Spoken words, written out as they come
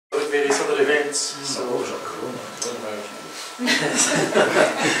other events. So we'll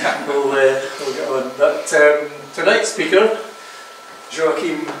get on. But tonight's speaker,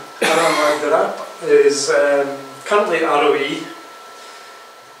 Joachim Harnois-Deraps, is currently at ROE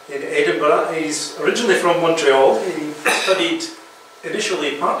in Edinburgh. He's originally from Montreal. He studied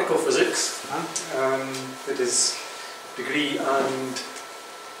initially particle physics, did his degree and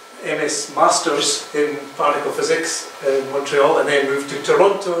MS Masters in particle physics in Montreal, and then moved to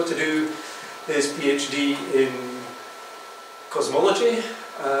Toronto to do his PhD in cosmology,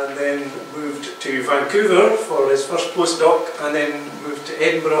 and then moved to Vancouver for his first postdoc, and then moved to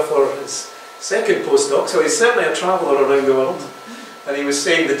Edinburgh for his second postdoc. So he's certainly a traveller around the world. And he was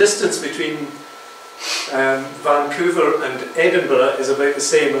saying the distance between Vancouver and Edinburgh is about the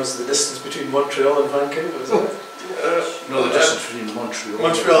same as the distance between Montreal and Vancouver, isn't it? No, the distance between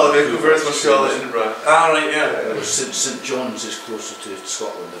Montreal and Vancouver is Montreal and Edinburgh. Ah, right, yeah. St John's is closer to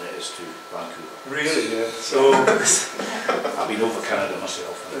Scotland than it is to Vancouver. Really, yeah. So I've been over Canada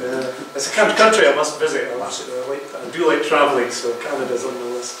myself. It's a country I must visit. I do like travelling, so Canada's on the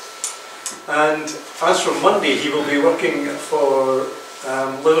list. And as from Monday, he will be working for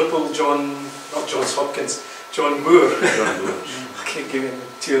Liverpool John Moore. I keep getting the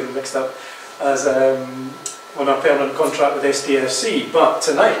two of them mixed up. As on a permanent contract with STFC. But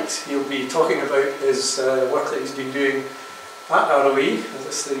tonight he'll be talking about his work that he's been doing at ROE.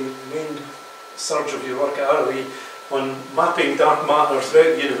 That's the main surge of your work at ROE, on mapping dark matter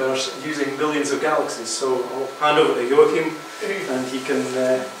throughout the universe using millions of galaxies. So I'll hand over to Joachim and he can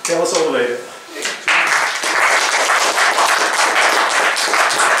tell us all about it.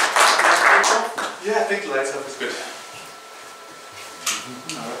 Yeah, I think the lights up is good.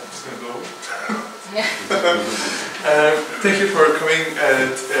 Alright, I'm just going to go. Thank you for coming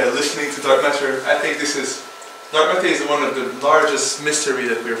and listening to dark matter. I think dark matter is one of the largest mystery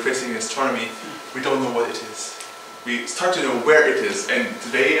that we are facing in astronomy. We don't know what it is. We start to know where it is, and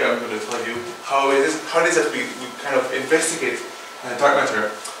today I'm going to tell you how it is that we kind of investigate dark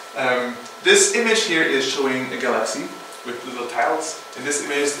matter. This image here is showing a galaxy with little tiles, and this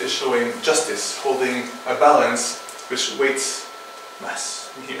image is showing justice holding a balance which weights mass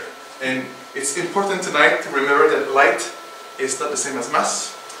here. And it's important tonight to remember that light is not the same as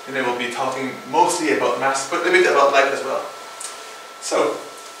mass, and I will be talking mostly about mass, but a bit about light as well. So,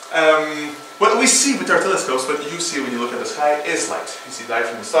 what we see with our telescopes, what you see when you look at the sky, is light. You see light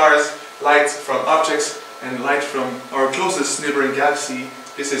from the stars, light from objects, and light from our closest neighboring galaxy.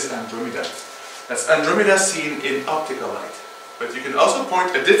 This is Andromeda. That's Andromeda seen in optical light. But you can also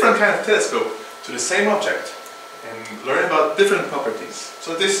point a different kind of telescope to the same object and learn about different properties.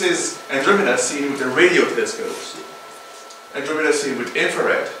 So this is Andromeda seen with a radio telescope. Andromeda seen with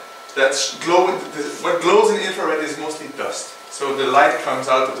infrared. What glows in infrared is mostly dust. So the light comes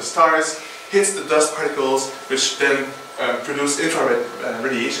out of the stars, hits the dust particles, which then produce infrared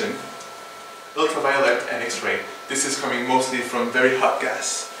radiation, ultraviolet and X-ray. This is coming mostly from very hot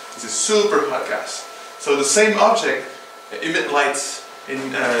gas. This is super hot gas. So the same object emit lights in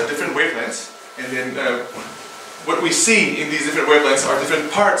different wavelengths, and then what we see in these different wavelengths are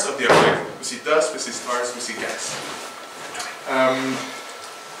different parts of the object. We see dust, we see stars, we see gas.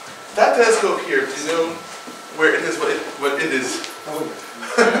 That telescope here, do you know where it is, what it is?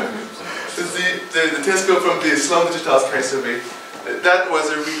 It's the telescope from the Sloan Digital Sky Survey. That was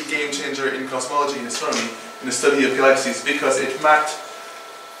a real game changer in cosmology and astronomy, in the study of galaxies, because it mapped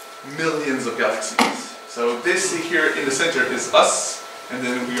millions of galaxies. So this here in the center is us, and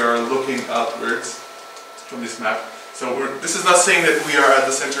then we are looking outwards from this map. So this is not saying that we are at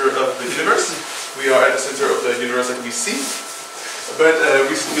the center of the universe. We are at the center of the universe that we see. But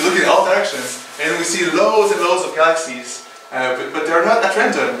we look in all directions, and we see loads and loads of galaxies. But they're not at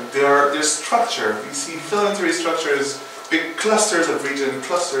random. They're structured. We see filamentary structures, big clusters of region,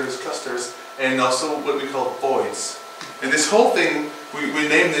 clusters, and also what we call voids. And this whole thing, we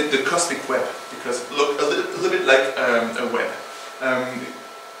named it the cosmic web, because it looked a little bit like a web.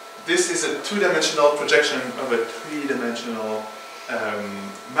 This is a two-dimensional projection of a three-dimensional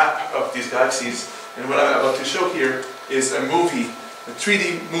map of these galaxies. And what I'm about to show here is a movie, a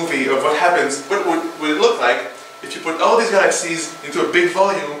 3D movie of what happens, what would it look like if you put all these galaxies into a big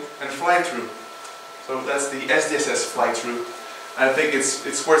volume and fly through. So that's the SDSS fly through. I think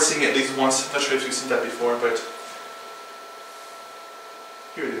it's worth seeing at least once. I'm not sure if you've seen that before, but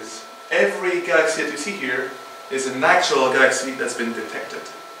here it is. Every galaxy that you see here is an actual galaxy that's been detected.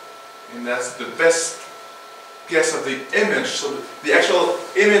 And that's the best guess of the image. So the actual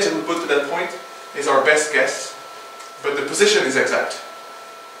image that we put to that point is our best guess, but the position is exact.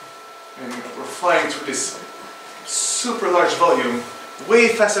 And we're flying through this super large volume way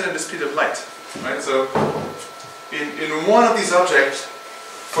faster than the speed of light. Right? So in one of these objects,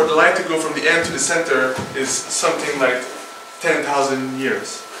 for the light to go from the end to the center is something like 10,000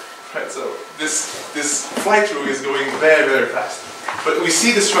 years. Right? So this flight through is going very, very fast. But we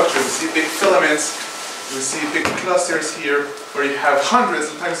see the structure, we see big filaments, we see big clusters here, where you have hundreds,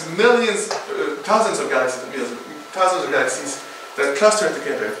 sometimes millions, thousands of galaxies that cluster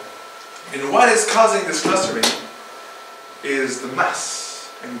together. And what is causing this clustering is the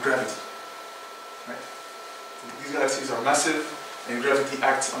mass and gravity. Right? These galaxies are massive, and gravity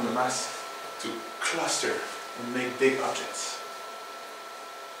acts on the mass to cluster and make big objects.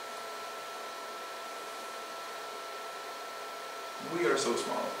 We are so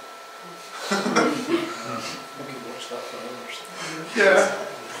small. We can watch that for hours. Yeah.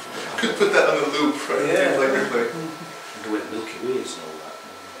 Could put that on a loop, right? Yeah. Like replay. And the way the Milky Way is and all that.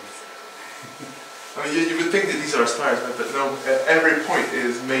 I mean, you would think that these are stars, right? But no, every point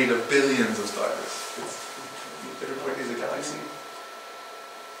is made of billions of stars. Every point is a galaxy.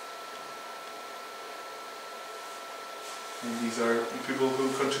 And these are people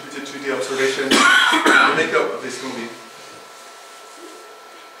who contributed to the observation, the makeup of this movie.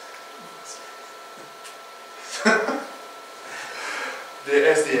 The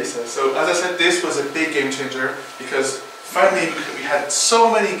SDSS. So as I said, this was a big game changer because finally we had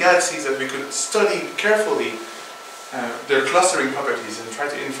so many galaxies that we could study carefully their clustering properties and try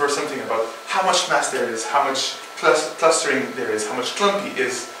to infer something about how much mass there is, how much clustering there is, how much clumpy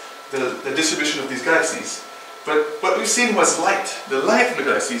is the distribution of these galaxies. But what we've seen was light. The light from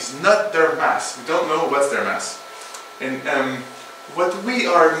the galaxies, not their mass. We don't know what's their mass. And what we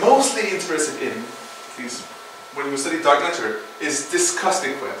are mostly interested in, at least when we study dark matter, is this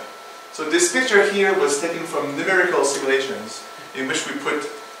cosmic web. So this picture here was taken from numerical simulations in which we put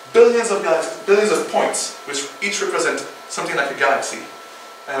billions of galaxies, billions of points, which each represent something like a galaxy.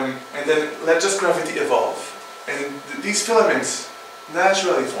 And then let just gravity evolve. And these filaments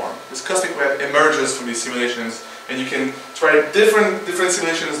naturally form. This cosmic web emerges from these simulations, and you can try different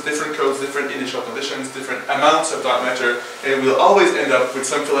simulations, different codes, different initial conditions, different amounts of dark matter, and we'll always end up with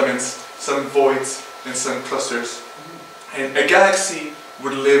some filaments, some voids, and some clusters. And a galaxy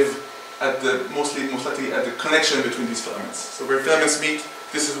would live at the most likely at the connection between these filaments. So where filaments meet,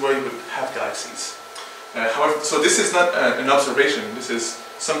 this is where you would have galaxies. However, so this is not an observation. This is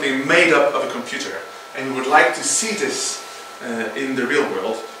something made up of a computer, and we would like to see this in the real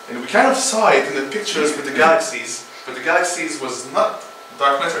world. And we kind of saw it in the pictures with the galaxies, but the galaxies was not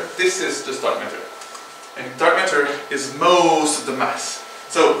dark matter. This is just dark matter. And dark matter is most of the mass.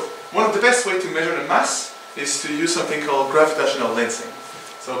 So one of the best ways to measure the mass is to use something called gravitational lensing.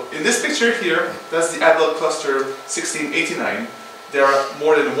 So in this picture here, that's the adult cluster 1689. There are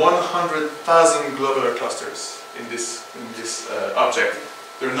more than 100,000 globular clusters in this object.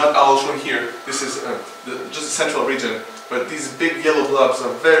 They're not all shown here. This is just a central region, but these big yellow blobs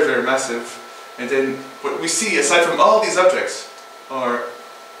are very, very massive. And then what we see, aside from all these objects, are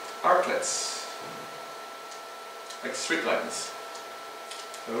arclets, like straight lines.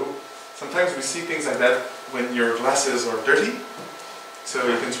 So sometimes we see things like that when your glasses are dirty. So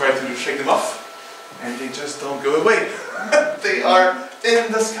you can try to shake them off, and they just don't go away. They are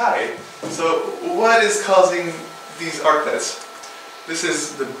in the sky. So what is causing these arclets? This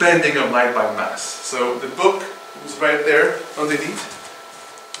is the bending of light by mass. So the book who's right there underneath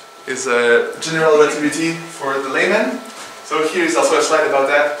is General Relativity for the layman. So here is also a slide about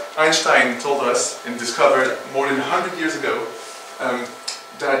that. Einstein told us and discovered more than 100 years ago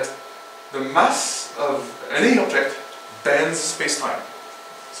that the mass of any object bends space-time.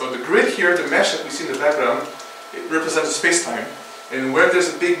 So the grid here, the mesh that we see in the background, it represents space-time. And where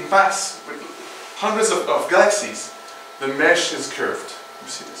there's a big mass with hundreds of galaxies, the mesh is curved. You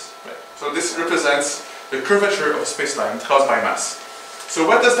see this? Right. So this represents the curvature of space-time caused by mass. So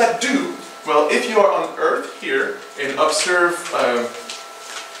what does that do? Well, if you are on Earth here and observe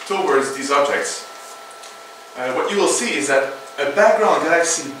towards these objects, what you will see is that a background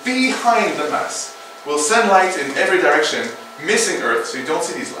galaxy behind the mass will send light in every direction, missing Earth, so you don't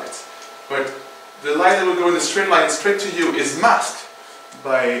see these lights. But the light that will go in the straight line straight to you is masked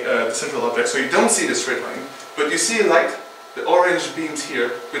by the central object, so you don't see the straight line. But you see light, the orange beams here,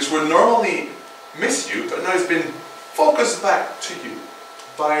 which would normally miss you, but now it's been focused back to you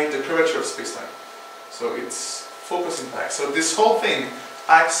by the curvature of space-time. So it's focusing back. So this whole thing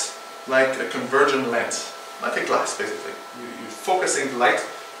acts like a convergent lens, like a glass basically. You're focusing the light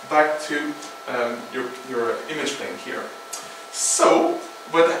back to your image plane here. So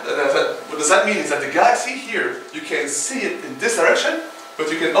what does that mean is that the galaxy here, you can see it in this direction,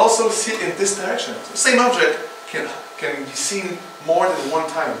 but you can also see it in this direction. So the same object can be seen more than one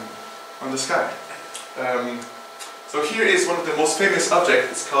time on the sky. So here is one of the most famous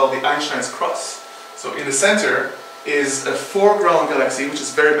objects. It's called the Einstein's cross. So in the center is a foreground galaxy, which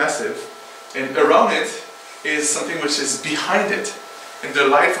is very massive, and around it is something which is behind it. And the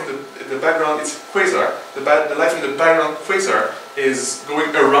light from the background, it's quasar. The light from the background quasar is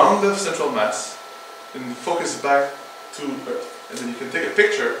going around the central mass and focus back to Earth. And then you can take a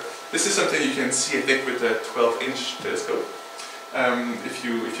picture. This is something you can see, I think, with a 12-inch telescope. If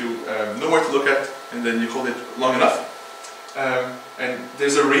you know where to look at, and then you hold it long enough. And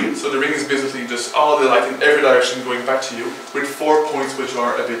there's a ring, so the ring is basically just all the light in every direction going back to you, with 4 points which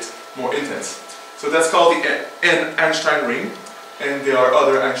are a bit more intense. So that's called the Einstein ring, and there are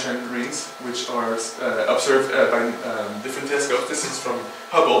other Einstein rings which are observed by different telescopes. This is from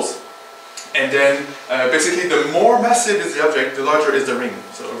Hubble's. And then basically the more massive is the object, the larger is the ring.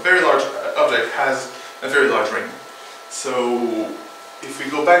 So a very large object has a very large ring. So if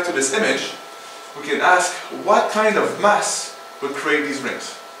we go back to this image, we can ask what kind of mass would create these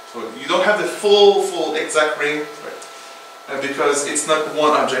rings. So you don't have the full exact ring, right? Because it's not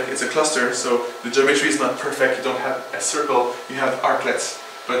one object, it's a cluster, so the geometry is not perfect. You don't have a circle, you have arclets.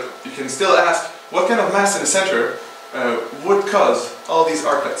 But you can still ask what kind of mass in the center would cause all these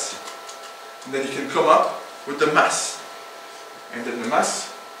arclets. And then you can come up with the mass. And then the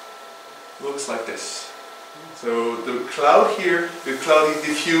mass looks like this. So the cloud here, the cloudy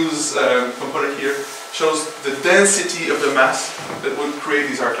diffuse component here, shows the density of the mass that would create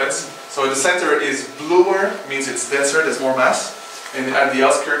these arclets. So the center is bluer, means it's denser, there's more mass. And at the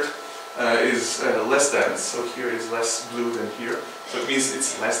outskirt is less dense. So here is less blue than here. So it means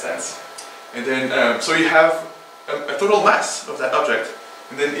it's less dense. And then, so you have a total mass of that object.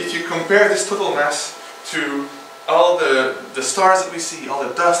 And then if you compare this total mass to all the stars that we see, all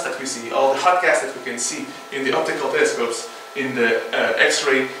the dust that we see, all the hot gas that we can see in the optical telescopes, in the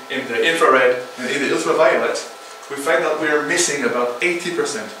X-ray, in the infrared, and in the ultraviolet, we find that we are missing about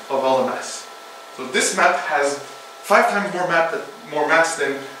 80% of all the mass. So this map has 5 times more mass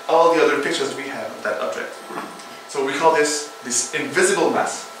than all the other pictures we have of that object. So we call this invisible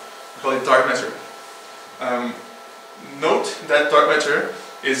mass. We call it dark matter. Note that dark matter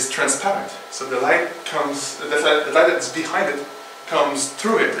is transparent, so the light comes, the light that's behind it comes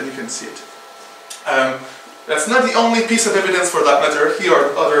through it, and you can see it. That's not the only piece of evidence for dark matter. Here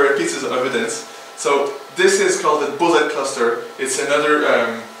are other pieces of evidence. So this is called the bullet cluster. It's another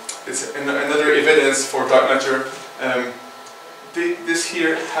evidence for dark matter. This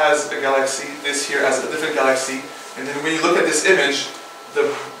here has a galaxy. This here has a different galaxy. And then when you look at this image,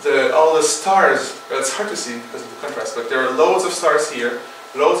 all the stars, it's hard to see because of the contrast, but there are loads of stars here,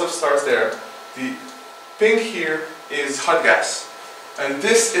 loads of stars there. The pink here is hot gas. And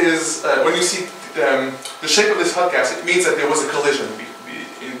this is, when you see the shape of this hot gas, it means that there was a collision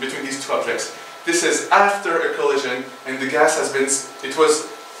in between these two objects. This is after a collision, and the gas has been, it was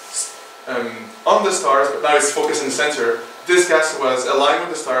on the stars, but now it's focused in the center. This gas was aligned with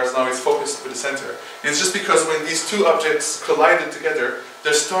the stars, now it's focused with the center. And it's just because when these two objects collided together,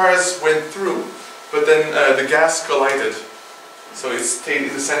 the stars went through, but then the gas collided. So it stayed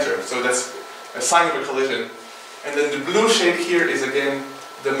in the center. So that's a sign of a collision. And then the blue shade here is again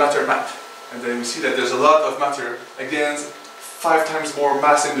the matter map. And then we see that there's a lot of matter. Again, 5 times more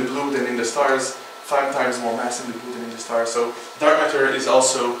mass in the blue than in the stars, 5 times more mass in the blue than in the stars. So dark matter is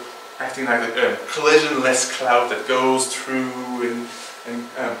also acting like a collisionless cloud that goes through and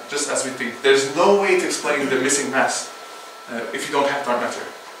just as we think. There's no way to explain the missing mass if you don't have dark matter.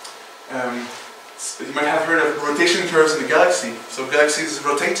 You might have heard of rotation curves in the galaxy. So galaxies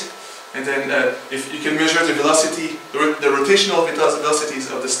rotate, and then if you can measure the velocity, the rotational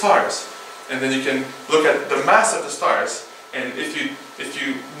velocities of the stars, and then you can look at the mass of the stars. And if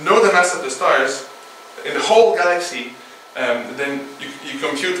you know the mass of the stars in the whole galaxy, then you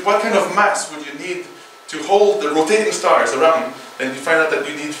compute what kind of mass would you need to hold the rotating stars around, and you find out that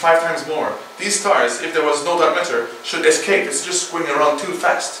you need 5 times more. These stars, if there was no dark matter, should escape. It's just going around too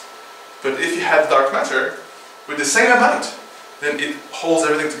fast. But if you have dark matter with the same amount, then it holds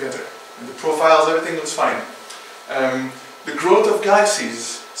everything together. And the profiles, everything looks fine. The growth of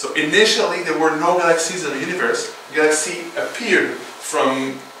galaxies. So initially there were no galaxies in the universe. Galaxy appeared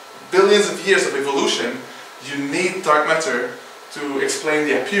from billions of years of evolution. You need dark matter to explain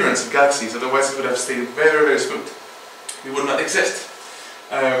the appearance of galaxies, otherwise it would have stayed very, very smooth. It would not exist.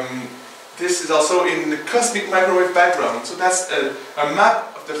 This is also in the cosmic microwave background. So that's a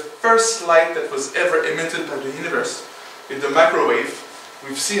map of the first light that was ever emitted by the universe in the microwave.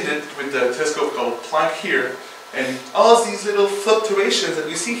 We've seen it with the telescope called Planck here. And all of these little fluctuations that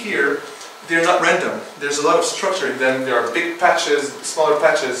we see here they're not random. There's a lot of structure in them. There are big patches, smaller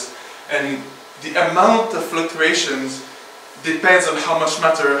patches, and the amount of fluctuations depends on how much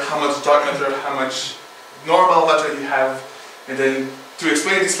matter, how much dark matter, how much normal matter you have, and then to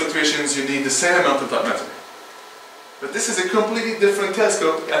explain these fluctuations you need the same amount of dark matter. But this is a completely different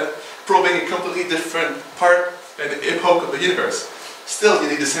telescope and probing a completely different part and epoch of the universe. Still, you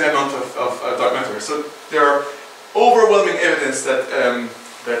need the same amount of dark matter. So there are overwhelming evidence that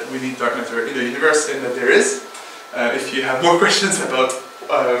that we need dark matter in the universe, and that there is. If you have more questions about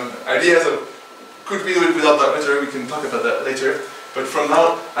ideas of could we do it without dark matter, we can talk about that later. But from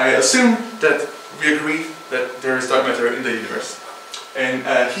now, I assume that we agree that there is dark matter in the universe. And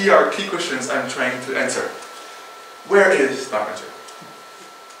here are key questions I'm trying to answer. Where is dark matter?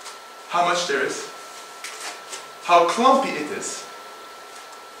 How much there is? How clumpy it is?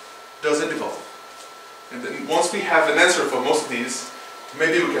 Does it evolve? And then once we have an answer for most of these,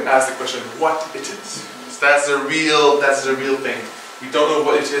 maybe we can ask the question what it is. That's the real thing. We don't know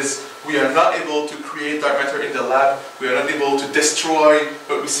what it is. We are not able to create dark matter in the lab. We are not able to destroy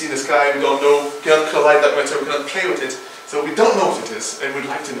what we see in the sky. We don't know, we cannot collide dark matter, we cannot play with it. So we don't know what it is, and we'd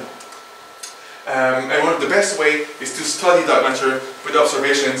like to know. And one of the best ways is to study dark matter with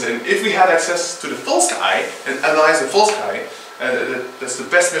observations, and if we had access to the full sky and analyze the full sky, that's the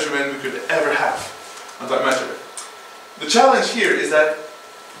best measurement we could ever have on dark matter. The challenge here is that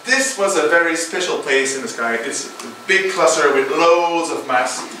this was a very special place in the sky. It's a big cluster with loads of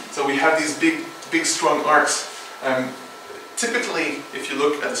mass, so we have these big strong arcs. Typically, if you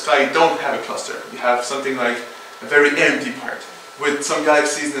look at the sky, you don't have a cluster. You have something like a very empty part, with some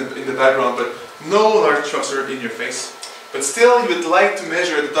galaxies in the background, but no large cluster in your face. But still, you would like to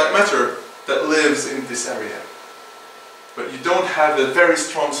measure the dark matter that lives in this area. But you don't have a very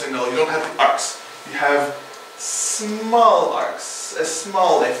strong signal, you don't have the arcs. You have small arcs, a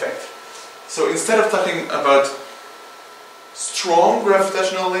small effect. So instead of talking about strong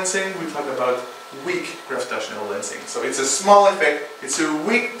gravitational lensing, we talk about weak gravitational lensing. So it's a small effect, it's a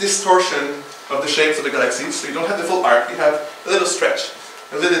weak distortion of the shapes of the galaxies, so you don't have the full arc, you have a little stretch,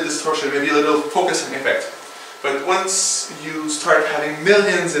 a little distortion, maybe a little focusing effect. But once you start having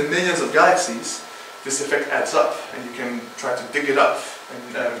millions and millions of galaxies, this effect adds up, and you can try to dig it up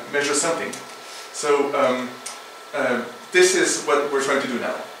and measure something. So this is what we're trying to do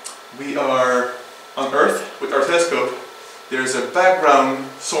now. We are on Earth with our telescope. There's a background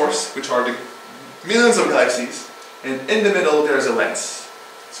source, which are the millions of galaxies, and in the middle there's a lens.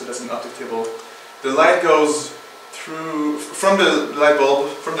 So that's an optic table. The light goes through, from the light bulb,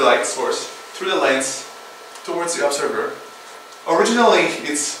 from the light source, through the lens, towards the observer. Originally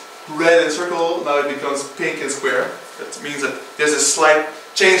it's red and circle, now it becomes pink and square. That means that there's a slight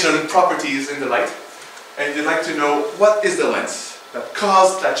change in properties in the light. And you'd like to know what is the lens that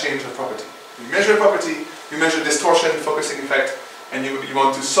caused that change of property. You measure property, you measure distortion, focusing effect, and you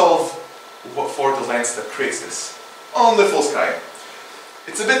want to solve for the lens that creates this on the full sky.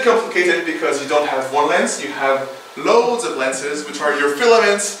 It's a bit complicated because you don't have one lens, you have loads of lenses, which are your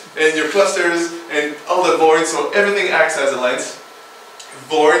filaments and your clusters and all the voids, so everything acts as a lens.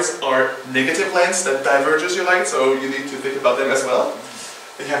 Voids are negative lens that diverges your light, so you need to think about them as well.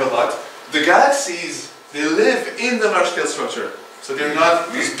 You have a lot. The galaxies, they live in the large-scale structure, so they're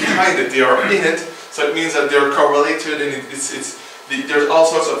not just behind it, they are in it, so it means that they're correlated, and there's all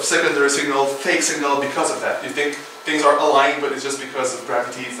sorts of secondary signal, fake signal because of that. You think things are aligned, but it's just because of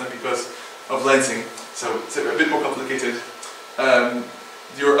gravity, it's not because of lensing. So it's a bit more complicated.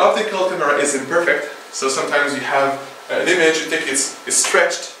 Your optical camera is imperfect, so sometimes you have an image, you think it's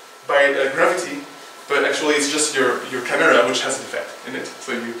stretched by gravity, but actually it's just your camera which has an effect in it.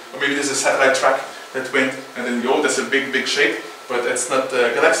 So or maybe there's a satellite track that went, and then that's a big shape, but it's not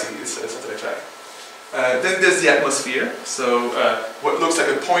a galaxy, it's a satellite track. Then there's the atmosphere, so what looks like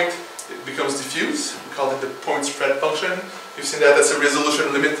a point, it becomes diffuse. We call it the point spread function. You've seen that, that's a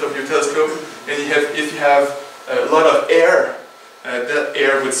resolution limit of your telescope, and if you have a lot of air, that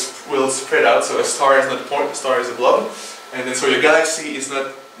air will spread out, so a star is not a point, a star is a blob, and then so your galaxy is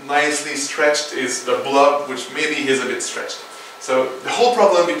not nicely stretched, is the blob which maybe is a bit stretched. So the whole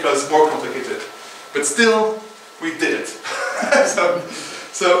problem becomes more complicated, but still we did it.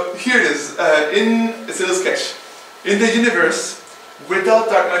 So here it is, it's a little sketch. In the universe, without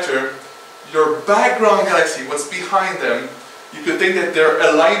dark matter, your background galaxy, what's behind them, you could think that their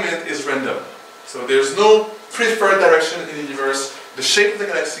alignment is random. So there's no preferred direction in the universe. The shape of the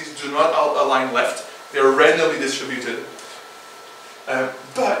galaxies do not all align left. They are randomly distributed.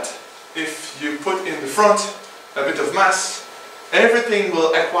 But if you put in the front a bit of mass, everything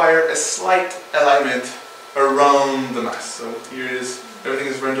will acquire a slight alignment around the mass. So here it is, everything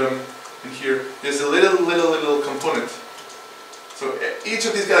is random. And here, there's a little component. So each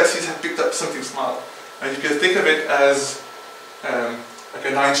of these galaxies have picked up something small. And you can think of it as like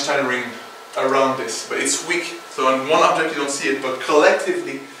an Einstein ring around this, but it's weak. So on one object you don't see it, but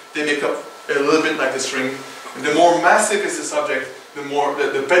collectively they make up a little bit like this ring. And the more massive is this object,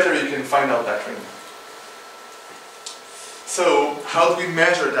 the better you can find out that ring. So how do we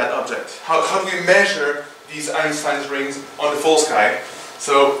measure that object? How do we measure these Einstein's rings on the full sky?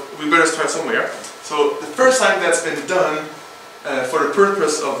 So we better start somewhere. So the first time that's been done for the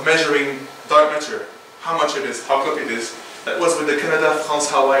purpose of measuring dark matter, how much it is, how close it is, that was with the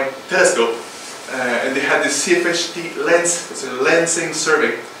Canada-France-Hawaii telescope. And they had this CFHT lens, it's a lensing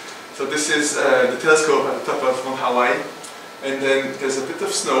survey. So this is the telescope at the top of Mount Hawaii. And then there's a bit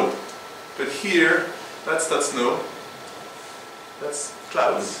of snow. But here, that's not snow. That's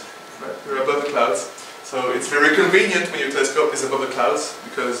clouds. Right? We're above the clouds. So it's very convenient when your telescope is above the clouds,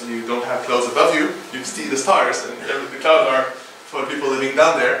 because you don't have clouds above you, you see the stars, and the clouds are for people living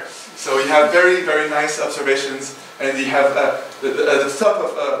down there. So you have very, very nice observations, and you have at the top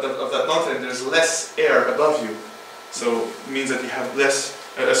of that mountain there's less air above you. So it means that you have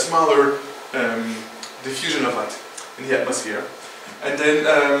a smaller diffusion of light in the atmosphere. And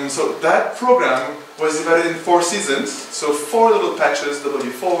then, so that program was divided in 4 seasons, so 4 little patches,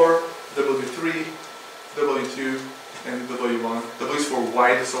 W4, W3, W2, and W1. W is for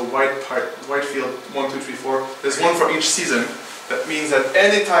wide, so wide field, 1, 2, 3, 4. There's one for each season. That means that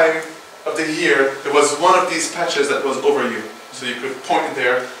any time of the year, there was one of these patches that was over you. So you could point it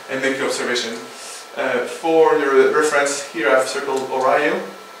there and make your observation. For your reference, here I've circled Orion.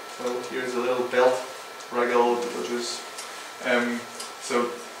 So here's a little belt, Rigel, Betelgeuse.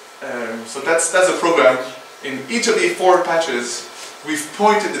 So that's a program. In each of the 4 patches, we've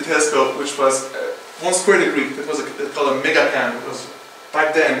pointed the telescope, which was 1 square degree. That was called a megacam. It was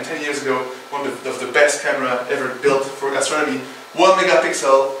back then, 10 years ago, one of the best camera ever built for astronomy. 1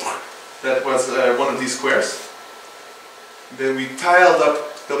 megapixel. That was one of these squares. Then we tiled up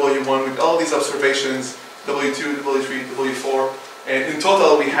W1 with all these observations, W2, W3, W4, and in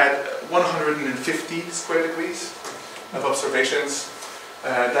total we had 150 square degrees of observations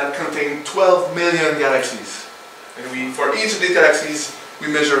that contain 12 million galaxies. And for each of these galaxies, we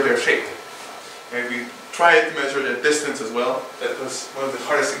measure their shape. And we tried to measure their distance as well. That was one of the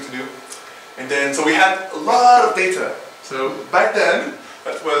hardest things to do. And then, so we had a lot of data. So back then,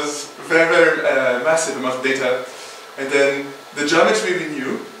 that was very, very massive amount of data. And then the geometry we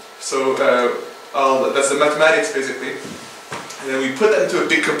knew, so that's the mathematics basically. And then we put that into a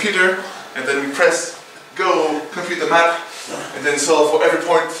big computer, and then we press go, compute the map, and then solve for every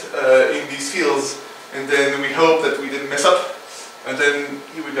point in these fields. And then we hope that we didn't mess up. And then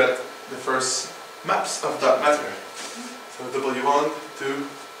here we got the first maps of dark matter. So W1, 2,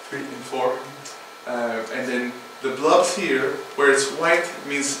 3, and 4. And then the blobs here, where it's white,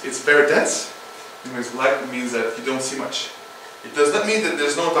 means it's very dense. And when it's black, it means that you don't see much. It does not mean that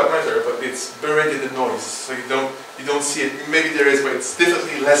there's no dark matter, but it's buried in the noise, so you don't see it. Maybe there is, but it's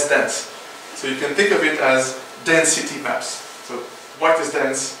definitely less dense. So you can think of it as density maps. So white is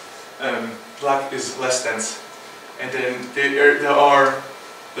dense, black is less dense. And then there are a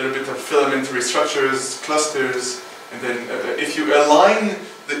little bit of filamentary structures, clusters, and then if you align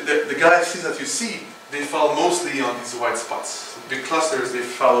the galaxies that you see, they fall mostly on these white spots. So big clusters, they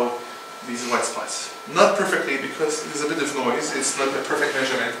follow these white spots. Not perfectly, because there's a bit of noise, it's not a perfect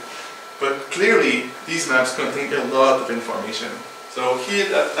measurement, but clearly these maps contain a lot of information. So here,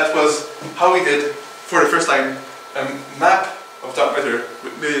 that was how we did, for the first time, a map of dark matter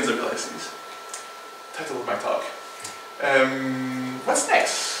with millions of galaxies. Title of my talk. What's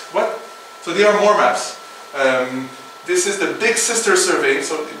next? So there are more maps. This is the big sister survey,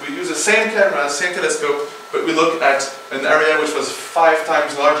 so we use the same camera, same telescope, but we look at an area which was 5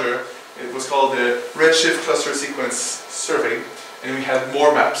 times larger. It was called the Redshift Cluster Sequence Survey, and we had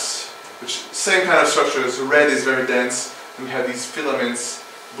more maps, which same kind of structures. Red is very dense, and we have these filaments,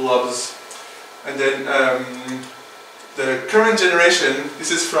 blobs, and then the current generation. This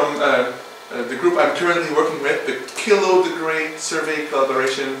is from the group I'm currently working with, the Kilo Degree Survey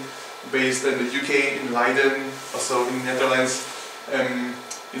Collaboration, based in the UK, in Leiden, also in the Netherlands,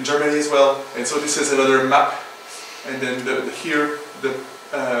 in Germany as well. And so this is another map, and then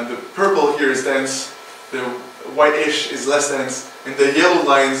the purple here is dense, the whitish is less dense, and the yellow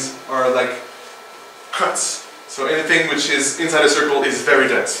lines are like cuts. So anything which is inside a circle is very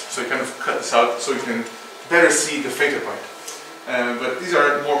dense. So you kind of cut this out so you can better see the fainter part. But these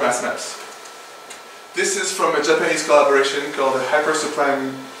are more mass maps. This is from a Japanese collaboration called the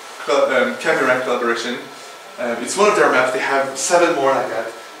Hypersuprime Camera Collaboration. It's one of their maps. They have 7 more like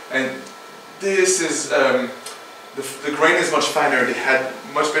that. And this is, the grain is much finer, they had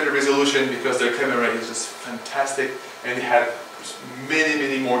much better resolution because their camera is just fantastic, and they had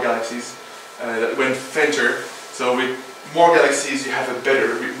many more galaxies that went fainter. So with more galaxies you have a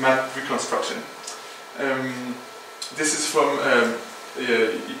better map reconstruction. This is from a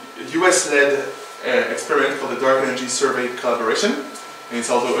US-led experiment called the Dark Energy Survey Collaboration, and it's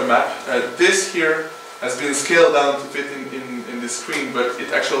also a map. This here has been scaled down to fit in the screen, but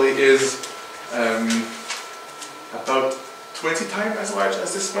it actually is about 20 times as large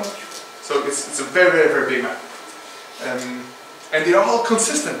as this one. So it's a very big map. And they're all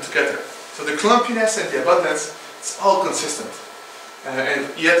consistent together. So the clumpiness and the abundance, it's all consistent. And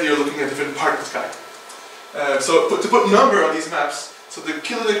yet you're looking at different part of the sky. So to put number on these maps, so the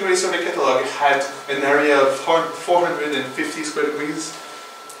kilodegree survey catalog had an area of 450 square degrees.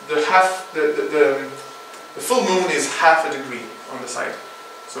 The full moon is half a degree on the side.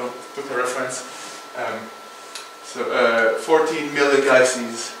 So put a reference. 14 million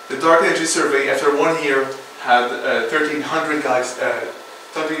galaxies. The Dark Energy Survey, after 1 year, had 1,300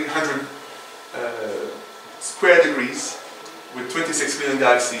 square degrees with 26 million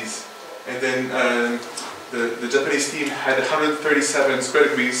galaxies. And then the Japanese team had 137 square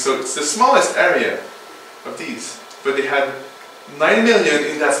degrees, so it's the smallest area of these. But they had 9 million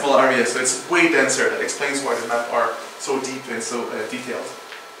in that small area, so it's way denser. That explains why the maps are so deep and so detailed.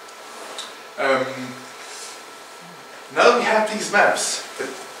 Now that we have these maps,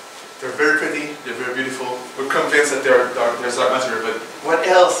 they're very pretty, they're very beautiful. We're convinced that there's dark matter, but what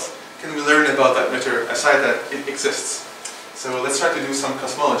else can we learn about that matter aside that it exists? So let's try to do some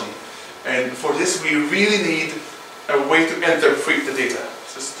cosmology. And for this we really need a way to interpret the data.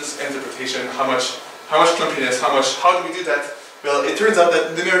 So this interpretation, how much clumpiness, how do we do that? Well, it turns out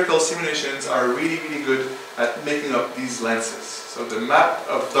that numerical simulations are really good at making up these lenses. So the map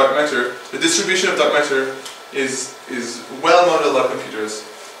of dark matter, the distribution of dark matter is well modeled by computers.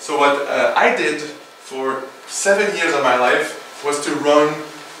 So what I did for 7 years of my life was to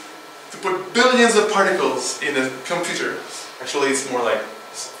put billions of particles in a computer. Actually it's more like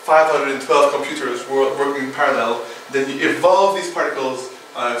 512 computers working in parallel. Then you evolve these particles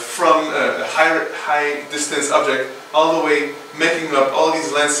from a high distance object all the way, making up all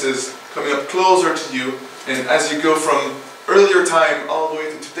these lenses coming up closer to you, and as you go from earlier time all the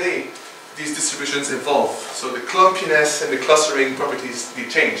way to today, these distributions evolve. So the clumpiness and the clustering properties, they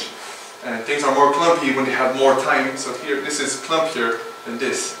change. And things are more clumpy when they have more time. So here, this is clumpier than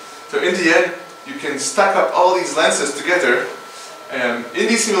this. So in the end, you can stack up all these lenses together. In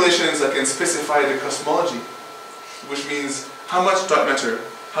these simulations, I can specify the cosmology, which means how much dark matter,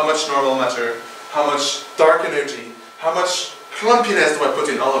 how much normal matter, how much dark energy, how much clumpiness do I put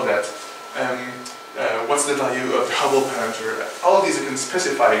in all of that. What's the value of the Hubble parameter? All of these I can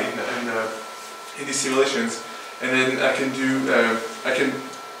specify in these simulations, and then I can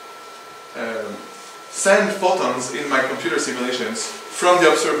send photons in my computer simulations from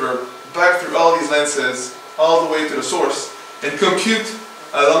the observer back through all these lenses all the way to the source, and compute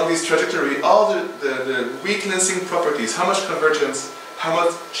along this trajectory all the weak lensing properties. How much convergence, how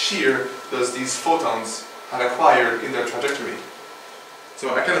much shear does these photons have acquired in their trajectory? So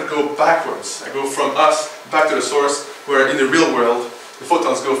I kind of go backwards. I go from us back to the source, where in the real world, the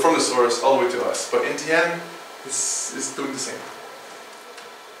photons go from the source all the way to us. But in the end, this is doing the same.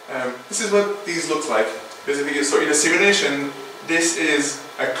 This is what these look like. Basically, so in a simulation, this is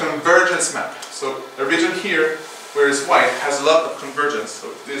a convergence map. So a region here, where it's white, has a lot of convergence.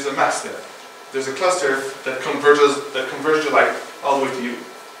 So there's a mass there. There's a cluster that converges the light all the way to you.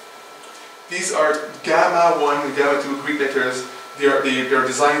 These are gamma 1 and gamma 2 Greek letters. They are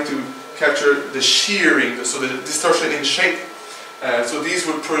designed to capture the shearing, so the distortion in shape. So these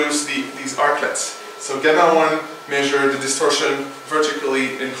would produce these arclets. So gamma 1 measure the distortion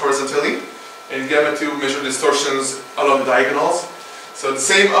vertically and horizontally, and gamma 2 measure distortions along the diagonals. So the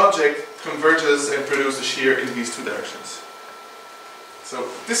same object converges and produces the shear in these two directions. So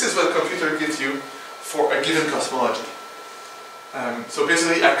this is what a computer gives you for a given cosmology. So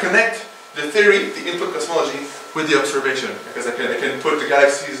basically I connect the theory, the input cosmology, with the observation, because I can put the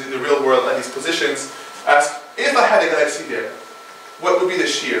galaxies in the real world at these positions, ask, if I had a galaxy there, what would be the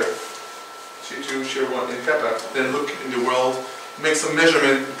shear? Shear 2, shear 1 in kappa, then look in the world, make some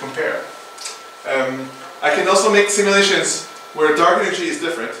measurement and compare. I can also make simulations where dark energy is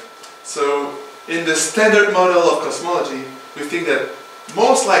different. So in the standard model of cosmology, we think that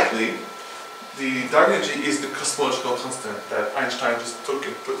most likely the dark energy is the cosmological constant that Einstein just took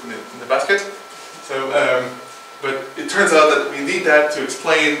and put in the basket. So, but it turns out that we need that to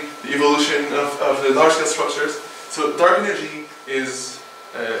explain the evolution of the large-scale structures. So dark energy is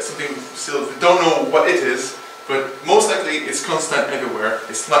something still we don't know what it is, but most likely it's constant everywhere.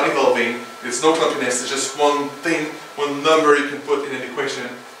 It's not evolving. There's no clumpiness. It's just one thing, one number you can put in an equation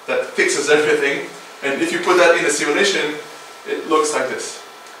that fixes everything. And if you put that in a simulation, it looks like this.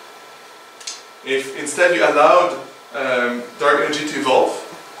 If instead you allowed dark energy to evolve,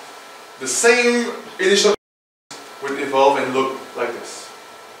 the same initial would evolve and look like this.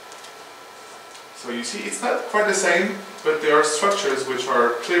 So you see, it's not quite the same, but there are structures which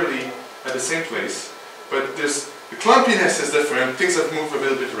are clearly at the same place. But the clumpiness is different, things have moved a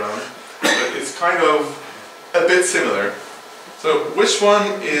little bit around, but it's kind of a bit similar. So which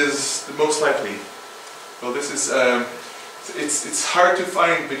one is the most likely? Well, this is, it's hard to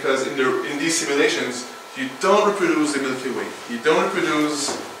find because in these simulations, you don't reproduce the Milky Way, you don't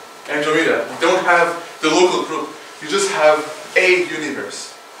reproduce Andromeda, you don't have the local group, you just have a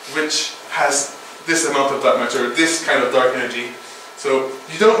universe which has this amount of dark matter, this kind of dark energy. So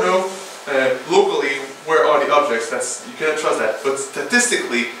you don't know locally where are the objects, you cannot trust that, but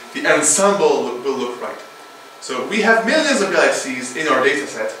statistically the ensemble will look right. So we have millions of galaxies in our data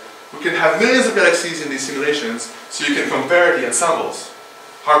set. We can have millions of galaxies in these simulations, so you can compare the ensembles.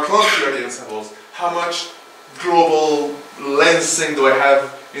 How clumpy are the ensembles? How much global lensing do I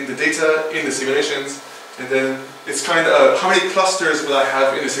have in the data, in the simulations? And then it's kind of how many clusters will I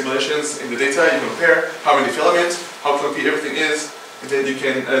have in the simulations, in the data, you compare how many filaments, how clumpy everything is, and then you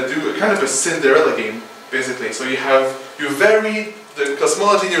can do a kind of a Cinderella game, basically. So you vary the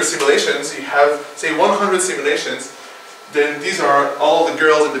cosmology in your simulations, you have, say, 100 simulations, then these are all the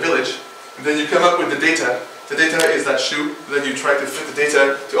girls in the village, and then you come up with the data. The data is that shoe, then you try to fit the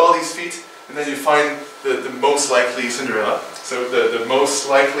data to all these feet, and then you find the most likely Cinderella. So the most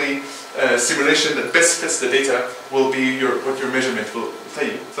likely simulation that best fits the data will be what your measurement will tell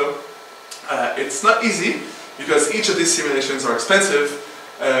you. So it's not easy because each of these simulations are expensive,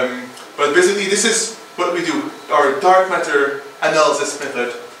 but basically this is what we do. Our dark matter analysis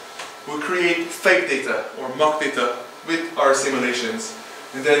method will create fake data or mock data with our simulations,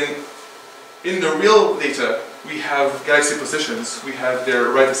 and then in the real data we have galaxy positions, we have their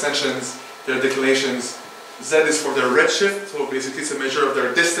right ascensions, their declinations. Z is for their redshift, so basically it's a measure of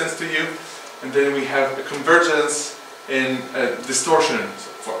their distance to you. And then we have a convergence and a distortion.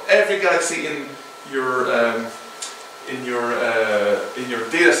 So for every galaxy in your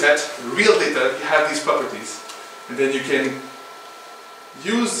data set, real data, you have these properties. And then you can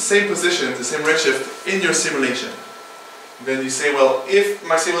use the same position, the same redshift in your simulation. And then you say, well, if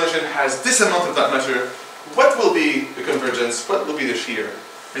my simulation has this amount of dark matter, what will be the convergence? What will be the shear?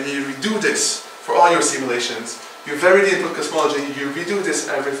 And you redo this for all your simulations. You vary the input cosmology, you redo this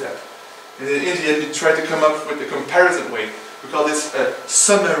every step. And then in the end you try to come up with a comparison way. We call this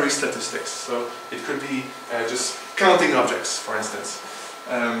summary statistics. So it could be just counting objects, for instance.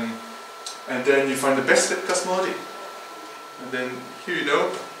 And then you find the best fit cosmology. And then here you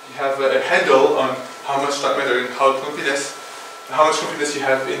have a handle on how much dark matter and how much clumpiness you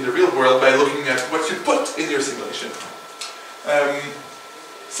have in the real world by looking at what you put in your simulation.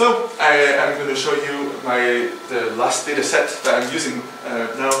 So I'm going to show you the last data set that I'm using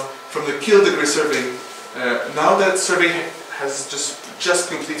now from the kilodegree survey. Now that survey has just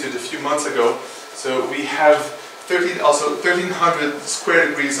completed a few months ago, so we have 1300 square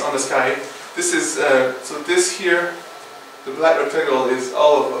degrees on the sky. This is so this here, the black rectangle is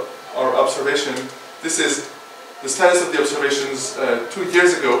all of our observation. This is the status of the observations 2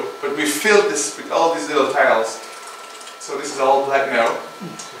 years ago, but we filled this with all these little tiles. So this is all black now.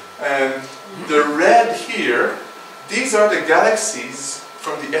 And the red here, these are the galaxies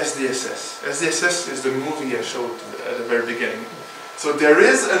from the SDSS. SDSS is the movie I showed at the very beginning. So there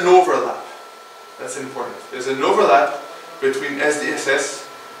is an overlap. That's important. There's an overlap between SDSS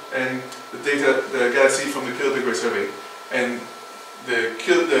and the galaxy from the kilodegree survey. And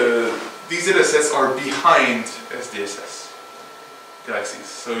these data sets are behind SDSS galaxies.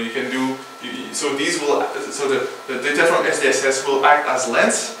 So you can do, so the data from SDSS will act as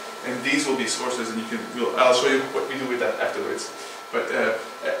lens, and these will be sources, and I'll show you what we do with that afterwards. But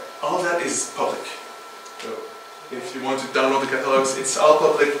all that is public. So if you want to download the catalogs, it's all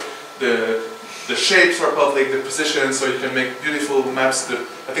public. The shapes are public, the positions, so you can make beautiful maps.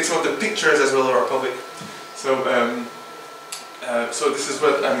 I think some of the pictures as well are public. So so this is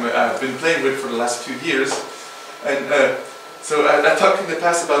what I've been playing with for the last few years. And so I talked in the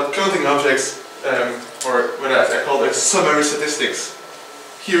past about counting objects, or what I call like summary statistics.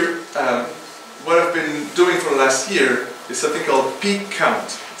 Here, what I've been doing for the last year is something called peak count,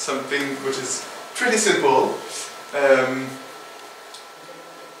 something which is pretty simple.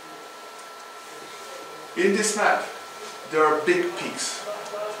 In this map, there are big peaks.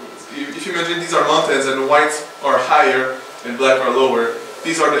 if you imagine these are mountains and white are higher and black are lower,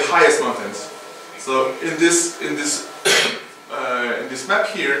 these are the highest mountains. So in this map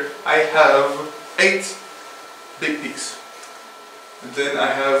here, I have 8 big peaks. And then I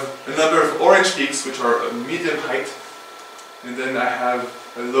have a number of orange peaks, which are a medium height. And then I have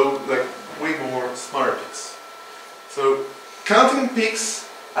a low, like way more smaller peaks. So counting peaks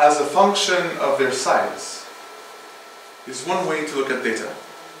as a function of their size is one way to look at data.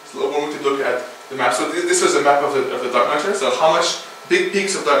 It's one way to look at the map. So this was a map of the dark matter. So how much big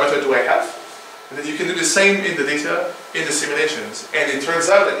peaks of dark matter do I have? And then you can do the same in the data, in the simulations. And it turns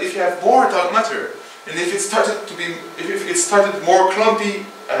out that if you have more dark matter, and if it started more clumpy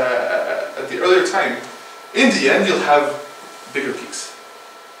at the earlier time, in the end you'll have bigger peaks.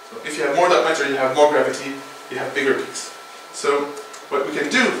 So if you have more dark matter, you have more gravity, you have bigger peaks. So what we can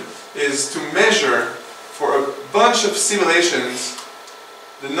do is to measure for a bunch of simulations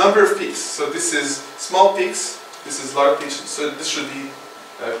the number of peaks. So this is small peaks, this is large peaks, so this should be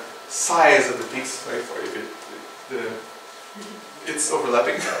size of the peaks, right? For if it's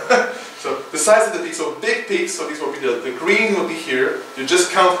overlapping. So the size of the peaks, so big peaks, so these will be the green will be here, you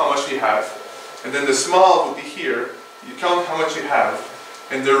just count how much you have, and then the small will be here, you count how much you have,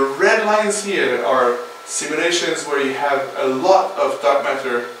 and the red lines here are simulations where you have a lot of dark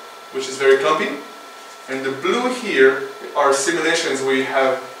matter, which is very clumpy, and the blue here are simulations where you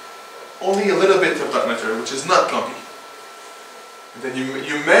have only a little bit of dark matter, which is not clumpy. And then you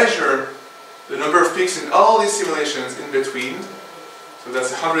measure the number of peaks in all these simulations in between. So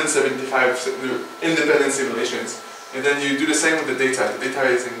that's 175 independent simulations. And then you do the same with the data. The data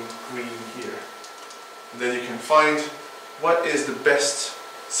is in green here. And then you can find what is the best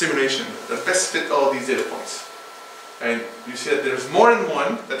simulation that best fit all these data points. And you see that there's more than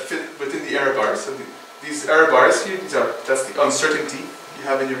one that fit within the error bars. So these error bars here, that's the uncertainty you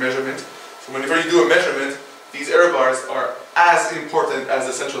have in your measurement. So whenever you do a measurement, these error bars are as important as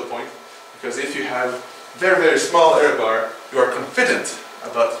the central point, because if you have very, very small error bar, you are confident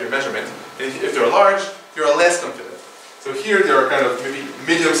about your measurement. And if they're large, you are less confident. So here they are kind of maybe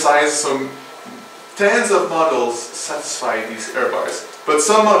medium size, so tens of models satisfy these error bars. But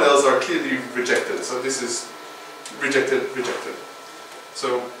some models are clearly rejected, so this is rejected, rejected.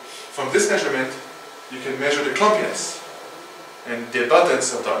 So from this measurement, you can measure the clumpiness and the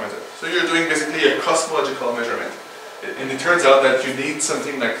abundance of dark matter. So you're doing basically a cosmological measurement. And it turns out that you need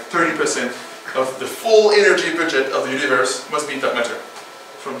something like 30% of the full energy budget of the universe must be dark matter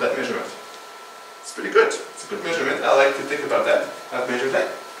from that measurement. It's pretty good. It's a good measurement. I like to think about that. I've measured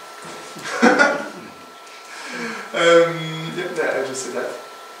that. Yeah, I just said that.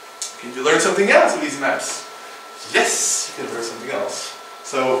 Can you learn something else with these maps? Yes, you can learn something else.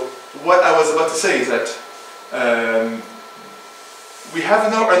 So what I was about to say is that we have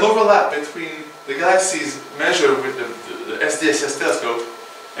an overlap between the galaxies measured with the SDSS telescope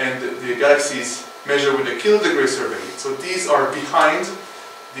and the galaxies measured with the kilodegree survey. So these are behind,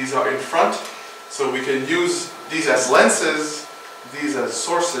 these are in front, so we can use these as lenses, these as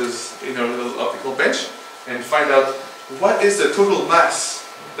sources in our little optical bench, and find out what is the total mass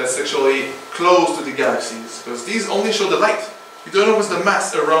that's actually close to the galaxies, because these only show the light. You don't know what's the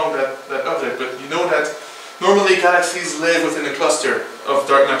mass around that object, but you know that normally galaxies live within a cluster of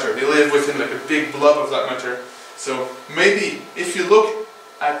dark matter. They live within like a big blob of dark matter. So maybe if you look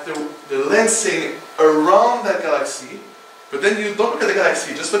at the lensing around that galaxy, but then you don't look at the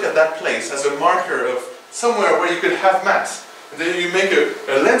galaxy, just look at that place as a marker of somewhere where you could have mass. And then you make a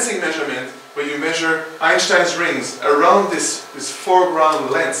lensing measurement where you measure Einstein's rings around this foreground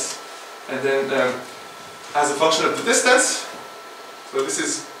lens. And then as a function of the distance, so this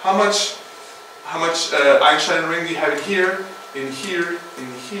is how much Einstein ring you have in here, in here,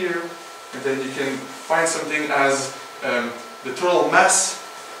 in here, and then you can find something as the total mass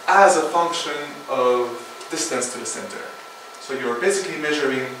as a function of distance to the center. So you're basically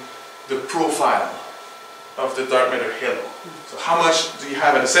measuring the profile of the dark matter halo. So how much do you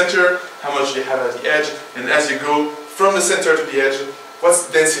have at the center, how much do you have at the edge, and as you go from the center to the edge, what's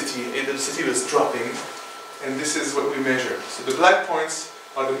the density? The density is dropping, and this is what we measure. So the black points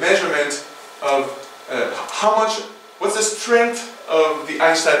are the measurement of what's the strength of the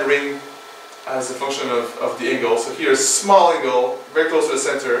Einstein ring as a function of the angle. So here is small angle, very close to the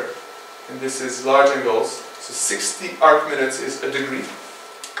center, and this is large angles. So 60 arc minutes is a degree.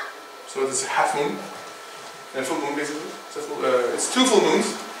 So this is a half moon, and full moon basically. It's 2 full moons.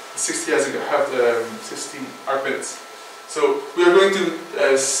 60 has 60 arc minutes. So we are going to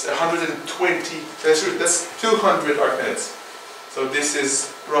 120. That's 200 arc minutes. So this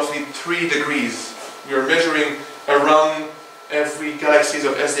is roughly 3 degrees. We are measuring around every galaxies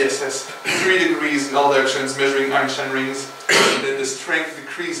of SDSS 3 degrees in all directions, measuring Einstein rings, and then the strength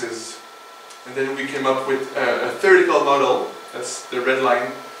decreases. And then we came up with a theoretical model, that's the red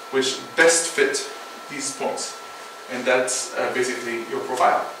line, which best fit these points. And that's basically your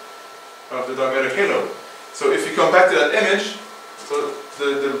profile of the dark matter halo. So if you come back to that image, so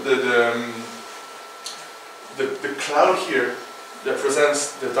the cloud here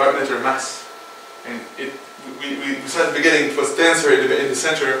represents the dark matter mass, and we said at the beginning it was denser in the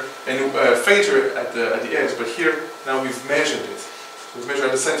center and fainter at the edge, but here now we've measured it. So we've measured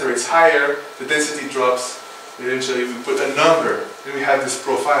at the center, it's higher, the density drops, eventually we put a number, and we have this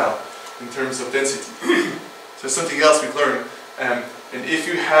profile in terms of density. So something else we've learned, and if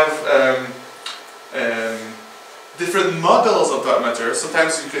you have different models of dark matter,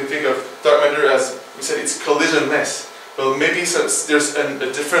 sometimes you can think of dark matter as, we said, it's collisionless. Well, maybe since there's a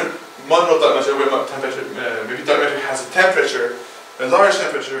different model of dark matter where maybe dark matter has a temperature, a large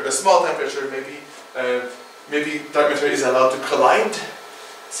temperature, a small temperature, maybe dark matter is allowed to collide.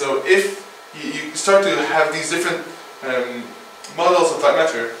 So if you start to have these different models of dark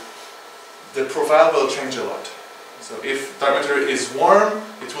matter, the profile will change a lot. So if dark matter is warm,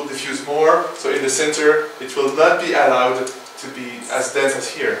 it will diffuse more. So in the center, it will not be allowed to be as dense as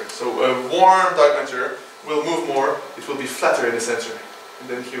here. So a warm dark matter will move more, it will be flatter in the center. And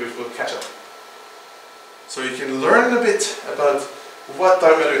then here it will catch up. So you can learn a bit about what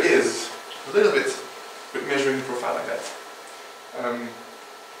dark matter is, a little bit, with measuring the profile like that.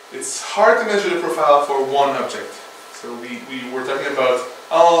 It's hard to measure the profile for one object. So we were talking about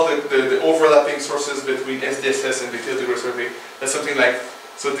all the overlapping sources between SDSS and the Kilodegree survey. That's something like,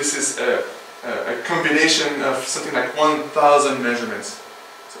 so this is a combination of something like 1,000 measurements.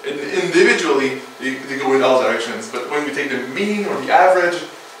 So individually, they go in all directions, but when we take the mean or the average,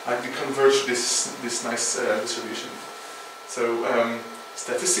 we converge this nice distribution. So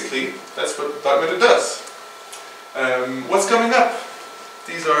statistically, that's what dark matter does. What's coming up?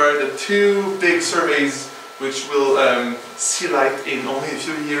 These are the 2 big surveys which will see light in only a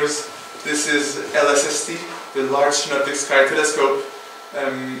few years. This is LSST, the Large Synoptic Sky Telescope,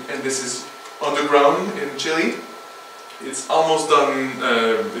 and this is underground in Chile. It's almost done,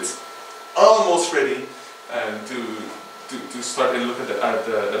 it's almost ready to start and look at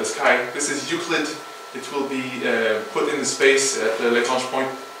the sky. This is Euclid. It will be put in space at the Lagrange point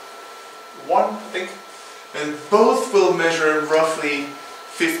 1, I think. And both will measure roughly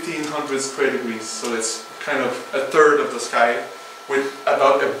 1,500 square degrees, so it's kind of a third of the sky, with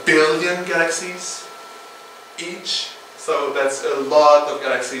about 1 billion galaxies each. So that's a lot of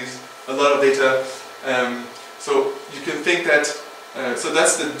galaxies, a lot of data. So you can think that, so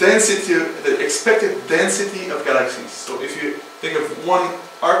that's the density, the expected density of galaxies. So if you think of 1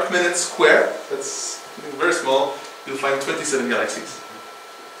 arc-minute square, that's very small, you'll find 27 galaxies.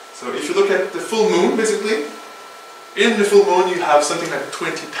 So if you look at the full moon, basically, in the full moon you have something like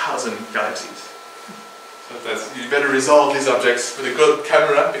 20,000 galaxies. So you better resolve these objects with a good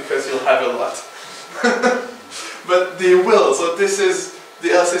camera because you'll have a lot. But they will. So this is, the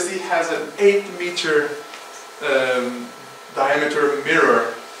LSST has an 8-meter diameter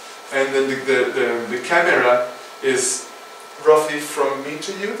mirror, and then the camera is roughly from me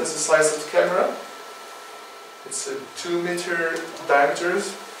to you. That's the size of the camera. It's a 2-meter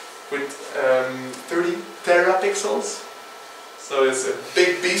diameters with 30 terapixels. So it's a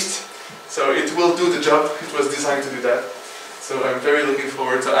big beast. So it will do the job. It was designed to do that. So I'm very looking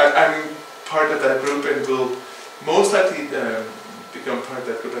forward. So I'm part of that group and will most likely become part of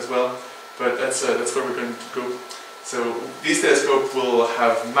that group as well. But that's where we're going to go. So this telescope will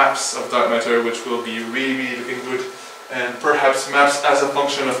have maps of dark matter, which will be really looking good, and perhaps maps as a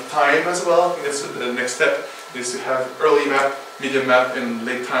function of time as well. I think that's the next step, is to have early map, medium map, and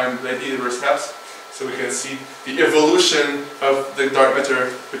late universe maps, so we can see the evolution of the dark matter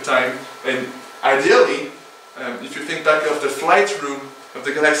with time. And ideally, if you think back of the flight room of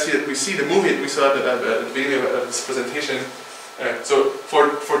the galaxy that we see, the movie that we saw at the beginning of this presentation. So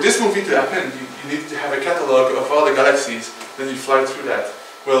for this movie to happen, you need to have a catalog of all the galaxies, then you fly through that.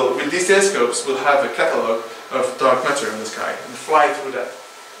 Well, with these telescopes, we'll have a catalog of dark matter in the sky and fly through that.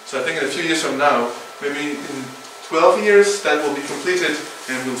 So I think in a few years from now, maybe in 12 years, that will be completed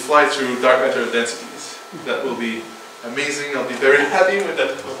and we'll fly through dark matter densities. That will be amazing. I'll be very happy when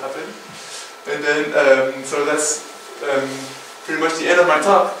that will happen. And then, so that's pretty much the end of my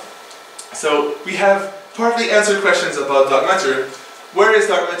talk. So we have partly answered questions about dark matter. Where is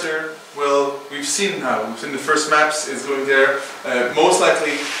dark matter? Well, we've seen now. We've seen the first maps is going there. Most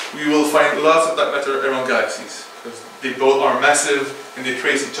likely, we will find lots of dark matter around galaxies, because they both are massive and they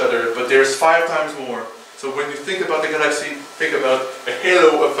trace each other. But there's 5 times more. So when you think about the galaxy, think about a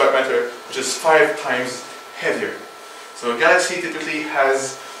halo of dark matter which is 5 times heavier. So a galaxy typically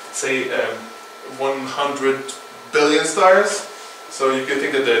has, say, 100 billion stars. So you can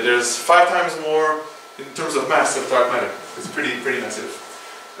think that there's 5 times more in terms of mass of dark matter. It's pretty massive.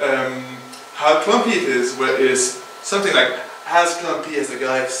 How clumpy it is, well, is something like as clumpy as the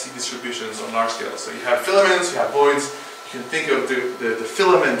galaxy distributions on large scale. So you have filaments, you have voids. You can think of the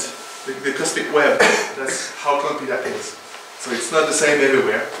filament, the cosmic web. That's how clumpy that is. So it's not the same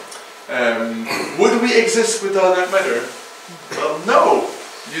everywhere. Would we exist without dark matter? Well, no.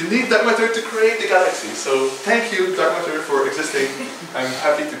 You need dark matter to create the galaxy. So thank you, dark matter, for existing. I'm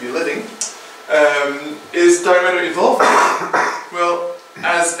happy to be living. Is dark matter evolving? Well,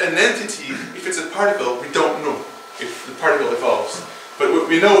 as an entity, if it's a particle, we don't know if the particle evolves. But what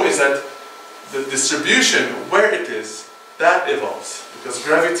we know is that the distribution, where it is, that evolves. Because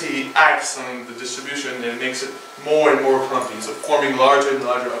gravity acts on the distribution and makes it more and more clumpy, so forming larger and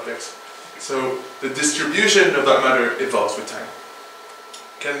larger objects. So the distribution of dark matter evolves with time.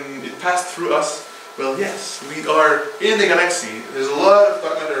 Can it pass through us? Well, yes. We are in the galaxy. There's a lot of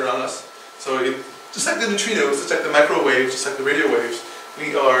dark matter around us. So just like the neutrinos, just like the microwaves, just like the radio waves,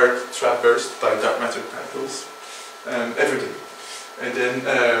 we are traversed by dark matter particles every day. And then,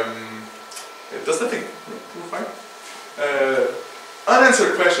 does that thing? We're fine.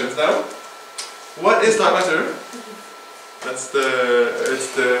 Unanswered questions now. What is dark matter? It's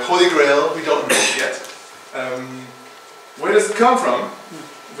the holy grail. We don't know yet. Where does it come from?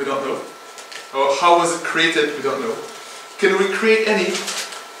 We don't know. Or how was it created? We don't know. Can we create any?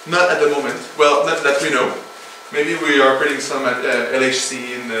 Not at the moment. Well, not that we know. Maybe we are creating some at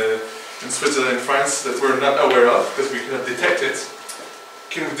LHC in Switzerland and France that we're not aware of because we cannot detect it.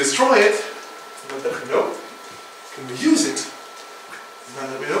 Can we destroy it? Not that we know. Can we use it? Not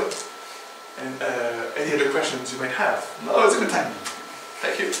that we know. And any other questions you might have? No, it's a good time.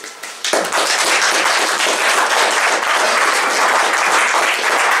 Thank you.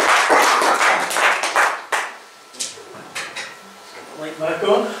 Light back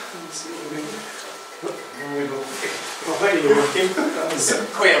on. Let's see what we go. There we go. Well, thank you, Joachim. That was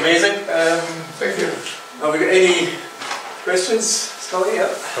quite amazing. Thank you. Have we got any questions, Scully? Yeah.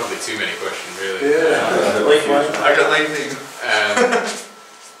 Probably too many questions, really. Yeah. I got lightning.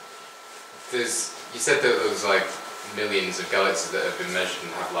 You said that there was like millions of galaxies that have been measured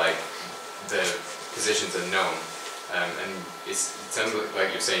and have like the positions are known, and it sounds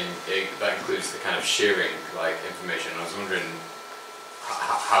like you're saying that includes the kind of shearing like information. I was wondering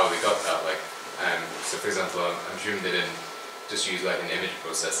how they got that. Like, so for example, I'm assuming they didn't just use like an image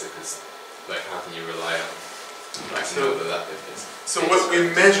processor because like how can you rely on like know that is? So what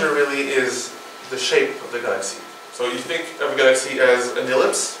we measure really is the shape of the galaxy. So you think of a galaxy as an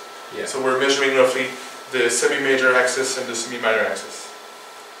ellipse. Yeah. So we're measuring roughly the semi-major axis and the semi-minor axis.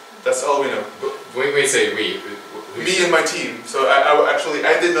 That's all we know. When we say we, me and my team. So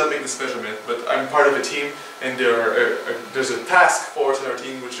I did not make this measurement, but I'm part of a team, and there's a task force in our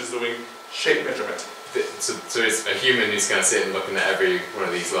team which is doing shape measurement. So it's a human who's kind of sitting looking at every one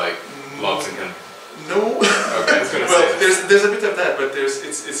of these like blobs and kind of. No. Okay, I was gonna well, say. there's a bit of that, but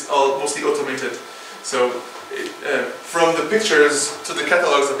it's all mostly automated. So. From the pictures to the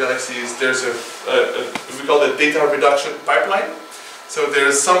catalogs of galaxies, there's we call it a data reduction pipeline. So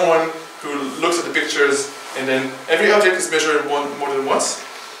there's someone who looks at the pictures, and then every object is measured more than once.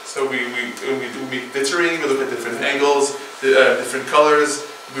 So we make dithering, we look at different angles, different colors.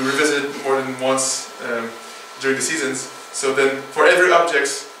 We revisit it more than once during the seasons. So then for every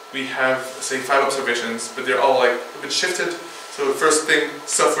object, we have say 5 observations, but they're all like a bit shifted. So the first thing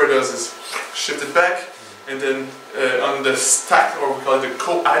software does is shift it back. And then on the stack, or we call it the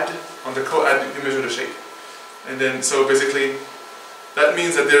coad, on the coad you measure the shape. And then, so basically, that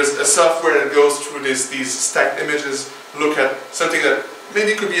means that there's a software that goes through these stacked images, look at something that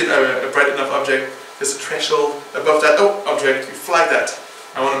maybe could be a bright enough object, there's a threshold, above that, object, you flag that.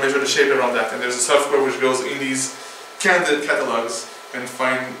 I want to measure the shape around that. And there's a software which goes in these candidate catalogs and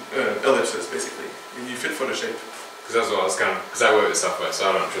find ellipses, basically, and you fit for the shape. Because that's what I was because I work with software, so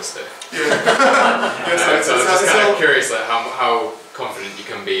I don't trust it. Yeah. So I was just kind of curious, like how confident you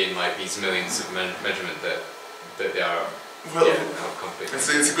can be in like these millions of measurement that they are. Well, how complete. It's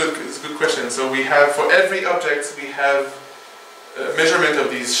a good question. So we have for every object we have a measurement of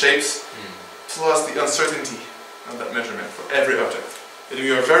these shapes plus the uncertainty of that measurement for every object, and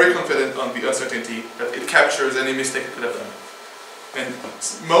we are very confident on the uncertainty that it captures any mistake it could have done. And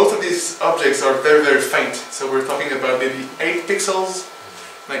most of these objects are very, very faint. So we're talking about maybe 8 pixels,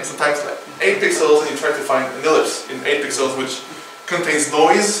 like sometimes like 8 pixels, and you try to find an ellipse in 8 pixels which contains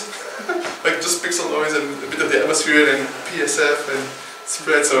noise. like just pixel noise and a bit of the atmosphere and PSF and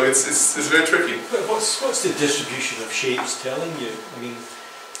spread. So it's very tricky. But what's the distribution of shapes telling you? I mean,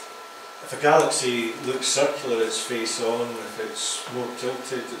 if a galaxy looks circular, it's face on. If it's more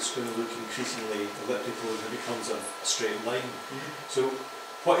tilted, it's going to look increasingly elliptical and it becomes a straight line. So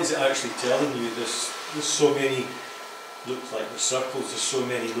what is it actually telling you? There's so many look like the circles, there's so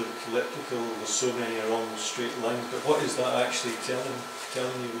many look elliptical, there's so many are almost straight lines, but what is that actually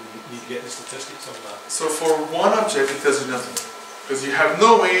telling you when you get the statistics on that? So for one object it tells you nothing. Because you have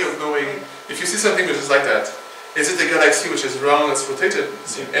no way of knowing, if you see something which is like that, is it a galaxy which is round that's rotated,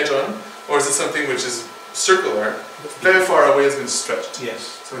 see an edge on, or is it something which is circular, very far away has been stretched?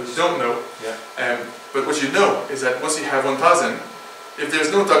 Yes. So you don't know. Yeah. But what you know is that once you have 1000, if there's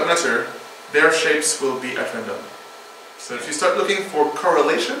no dark matter, their shapes will be at random. So if you start looking for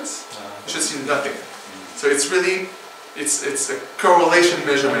correlations, you should see nothing. So it's really, it's a correlation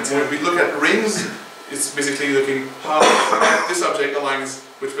measurement. So when we look at rings, it's basically looking how this object aligns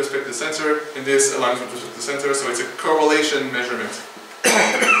with respect to the center, and this aligns with respect to the center. So it's a correlation measurement.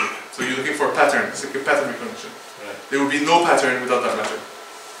 So you're looking for a pattern. It's like a pattern recognition. Right. There will be no pattern without that matter.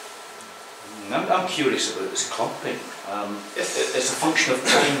 I'm curious about this clumping. It's a function of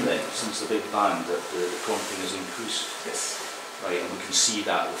time then, since the Big Bang, that the clumping has increased. Yes. Right, and we can see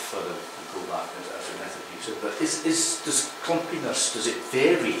that with further we go back as a method user. But does clumpiness, does it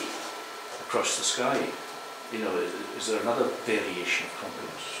vary across the sky? You know, is there another variation of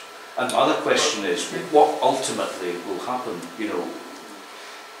clumpiness? And my other question is, what ultimately will happen? You know,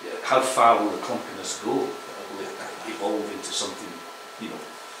 how far will the clumpiness go? Will it evolve into something, you know,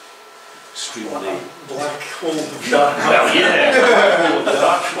 extremely black hole of dark. Well, yeah,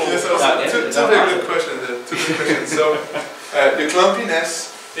 black hole. Yes, two very good questions. Two good questions. So, the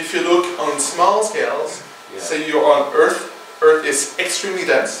clumpiness, if you look on small scales, say you're on Earth, Earth is extremely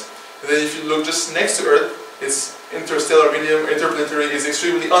dense. And then if you look just next to Earth, it's interstellar medium, interplanetary is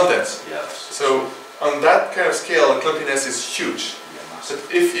extremely undense. Yes. So, on that kind of scale, the clumpiness is huge. Yeah, But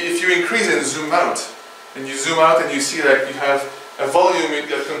if you increase and zoom out, and you see that you have a volume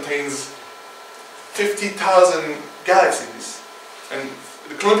that contains 50,000 galaxies, and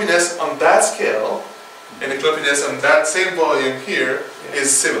the clumpiness on that scale and the clumpiness on that same volume here is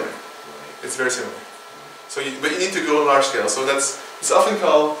similar. It's very similar. So, but you need to go on large scale. So it's often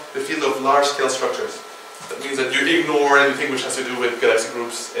called the field of large scale structures. That means that you ignore anything which has to do with galaxy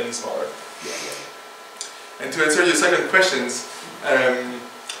groups and smaller. And to answer your second questions,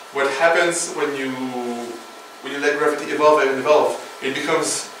 what happens when you let gravity evolve and evolve, it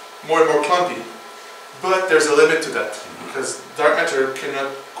becomes more and more clumpy. But there's a limit to that, because dark matter cannot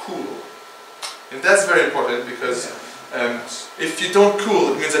cool. And that's very important, because if you don't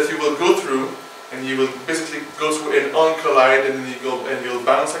cool, it means that you will go through, and you will basically go through and uncollide, and then you'll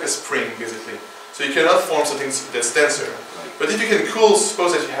bounce like a spring, basically. So you cannot form something that's denser. But if you can cool,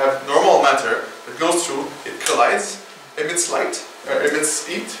 suppose that you have normal matter that goes through, it collides, emits light, emits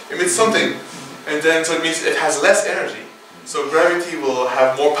heat, emits something, and then so it means it has less energy. So gravity will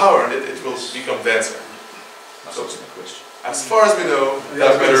have more power and it will become denser. That's also my question. As far as we know,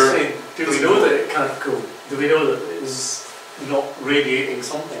 dark matter. Do we know that it can't cool? Do we know that it is not radiating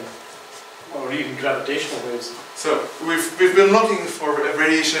something? Or even gravitational waves? So we've been looking for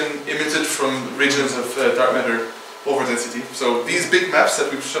radiation emitted from regions of dark matter over density. So these big maps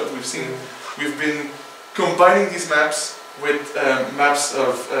that we've seen, we've been combining these maps with maps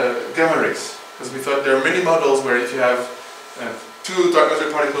of gamma rays. Because we thought there are many models where if you have two dark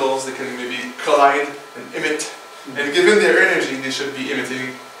matter particles, they can maybe collide and emit. And given their energy, they should be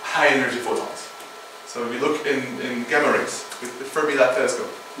emitting high energy photons. So we look in gamma rays with the Fermi-Lab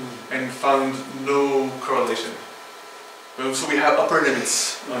telescope and found no correlation. So we have upper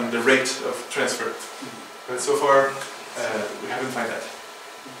limits on the rate of transfer. But so far, we haven't found that.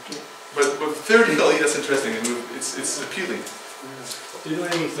 But theoretically, that's interesting and it's appealing. Do you know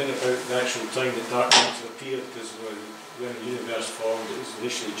anything about the actual time that dark matter appeared? Because when the universe formed, it was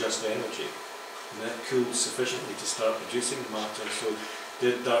initially just energy, and that cooled sufficiently to start producing matter. So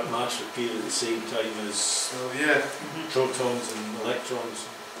did dark matter appear at the same time as protons and electrons?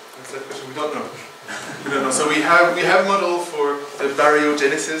 That's that question. We don't know. We don't know. So we have a model for the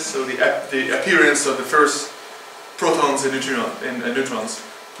baryogenesis, so the appearance of the first protons and neutrons.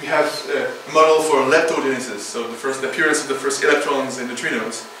 We have a model for leptogenesis, so the appearance of the first electrons and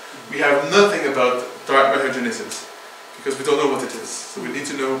neutrinos. We have nothing about dark matter genesis because we don't know what it is. So we need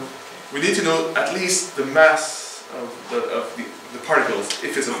to know. We need to know at least the mass of the particles,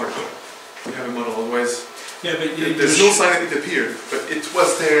 if it's a particle. We have a model, otherwise. Yeah, but there's no sign that it appeared, but it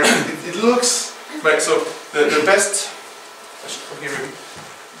was there. It looks right. So the best.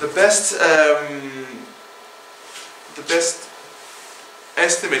 the best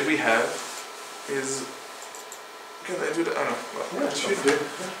estimate we have is. Can I do that? Oh no. Well, I should do.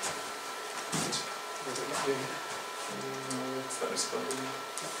 It's not responding.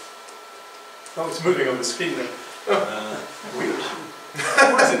 Oh, it's moving on the screen now. Weird.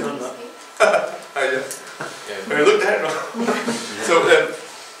 Why has it done that? Yeah. Look there now. So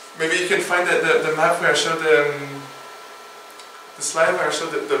maybe you can find the map where I showed the slide where I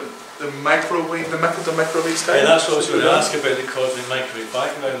showed the microwave, the map of the microwave sky. Yeah, that's what I was going to ask about the cosmic microwave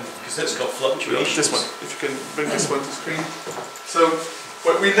background, because it's got fluctuations. This one, if you can bring this one to screen. So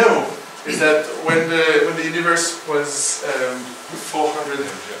what we know is that when the universe was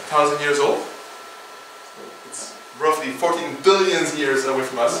 400,000 years old, it's roughly 14 billion years away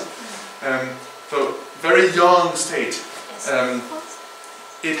from us. So very young state.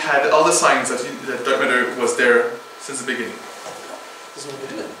 It had all the signs that dark matter was there since the beginning.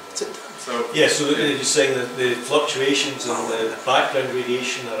 So yeah, so you're saying that the fluctuations in the background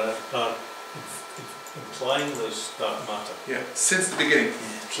radiation are implying there's dark matter. yeah, since the beginning.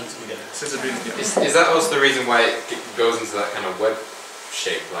 Yeah, since the beginning. Since the beginning. Yeah. Is that also the reason why it goes into that kind of web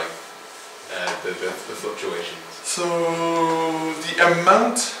shape, like the fluctuations? So the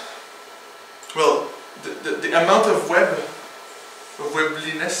amount, well, the amount of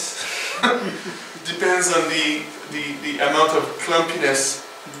webliness depends on the amount of clumpiness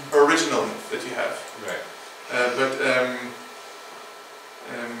originally that you have. Right. But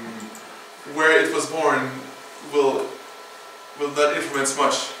where it was born will not influence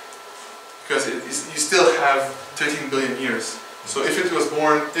much, because you still have 13 billion years. So if it was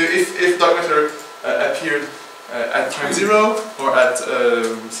born, if dark matter appeared at time zero or at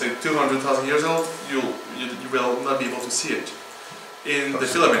say 200,000 years old, you will not be able to see it in the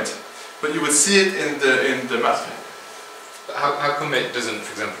filament, but you would see it in the mass. How come it doesn't,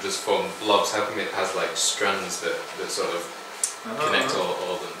 for example, just form blobs? How come it has like strands that sort of connect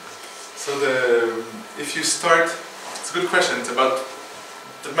all of them? So if you start, it's a good question. It's about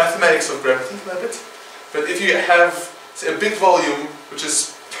the mathematics of gravity a little bit. But if you have, say, a big volume which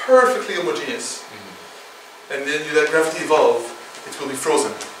is perfectly homogeneous, and then you let gravity evolve, it will be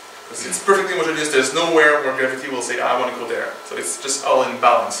frozen. Because it's perfectly homogeneous, there's nowhere where gravity will say, I want to go there. So it's just all in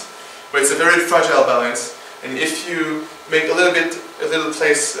balance. But it's a very fragile balance, and if you make a little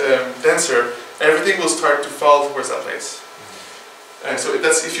place denser, everything will start to fall towards that place. And so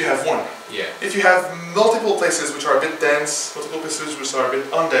that's if you have one. Yeah. If you have multiple places which are a bit dense, multiple places which are a bit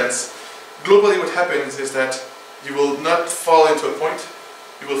undense, globally what happens is that you will not fall into a point.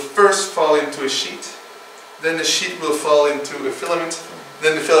 You will first fall into a sheet, then the sheet will fall into a filament,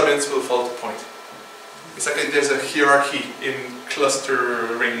 then the filaments will fall to point. It's like there's a hierarchy in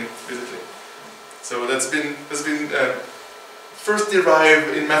clustering, basically. So that's been first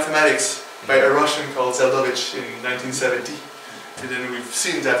derived in mathematics by a Russian called Zeldovich in 1970. And then we've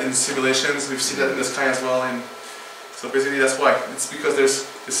seen that in simulations, we've seen that in the sky as well. And so basically that's why. It's because there's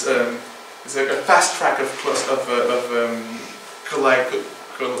this it's like a fast track of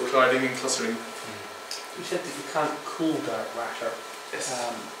colliding and clustering. You said that you can't cool dark matter. Yes.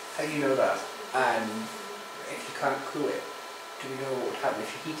 How do you know that? And if you can't cool it, do we know what would happen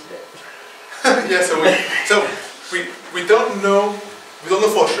if you heated it? Yeah, so we don't know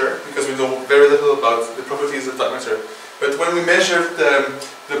for sure, because we know very little about the properties of dark matter. But when we measured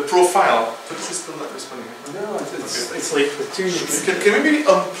the profile, so this is still not responding. No, it's like the two. Can we maybe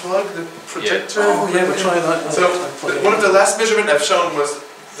unplug the projector? Oh yeah, we'll try that. So one of the last measurement I've shown was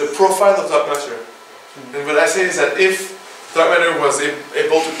the profile of dark matter. And what I say is that if dark matter was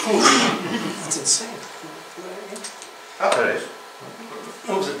able to cool, that's insane. there it is.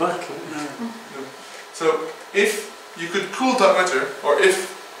 Oh, was it back? No. So if you could cool dark matter, or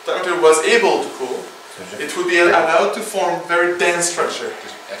if dark matter was able to cool, it would be allowed to form very dense structure,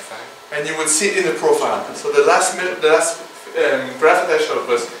 and you would see it in the profile. So the last graph that I showed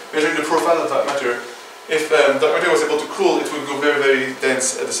was measuring the profile of dark matter. If dark matter was able to cool, it would go very, very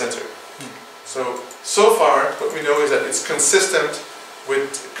dense at the center. So far, what we know is that it's consistent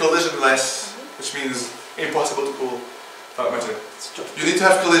with collisionless, which means impossible to cool dark matter. You need to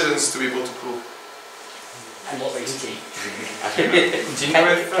have collisions to be able to cool. And what makes it?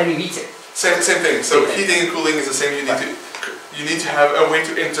 Can you heat it? Same thing. So heating and cooling is the same. You need to have a way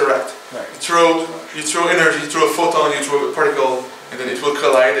to interact. Right. You throw energy, you throw a photon, you throw a particle, and then it will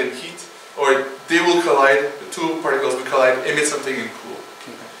collide and heat, or they will collide. The two particles will collide, emit something, and cool.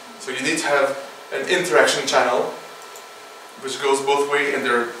 Okay. So you need to have an interaction channel, which goes both ways, and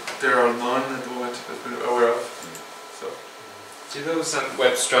there are none at the moment that we're aware of. So, do those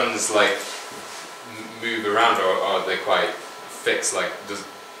web strands like move around, or are they quite fixed? Like,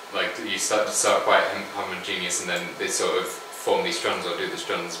 like you start quite homogeneous, and then they sort of form these strands, or do the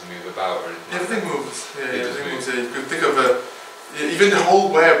strands move about? Or everything moves. Yeah, It does everything move. moves. Yeah, you could think of even the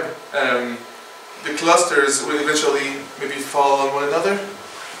whole web. The clusters will eventually maybe fall on one another.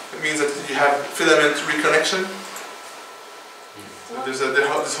 It means that you have filament reconnection. So there's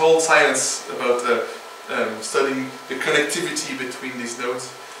this whole science about studying the connectivity between these nodes.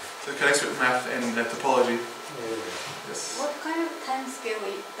 So it connects with math and topology. Yes. What kind of time scale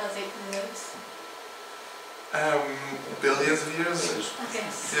does it use? Billions of years. Okay.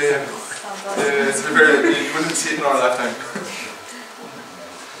 Yeah. Yeah, it's very. You wouldn't see it in our lifetime.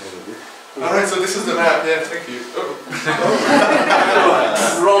 All right, so this is the map. Yeah, thank you. Oh.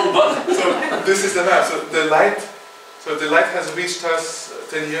 Wrong button. So this is the map. So the light has reached us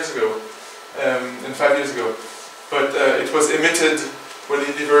 10 years ago, and 5 years ago, but it was emitted when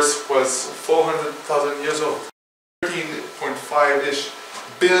the universe was 400,000 years old, 13.5-ish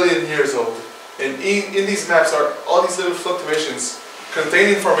billion years old. And in these maps are all these little fluctuations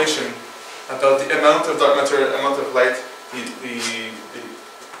contain information about the amount of dark matter, amount of light, the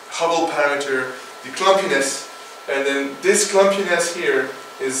Hubble parameter, the clumpiness, and then this clumpiness here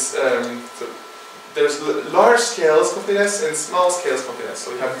is so there's large scales clumpiness and small scales clumpiness.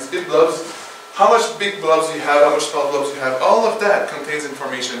 So you have these big blobs. How much big blobs you have, how much small blobs you have, all of that contains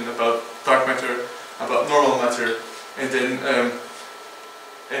information about dark matter, about normal matter, and then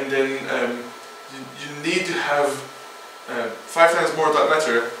you need to have 5 times more dark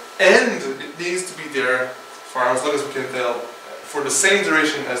matter, and it needs to be there for as long as we can tell, for the same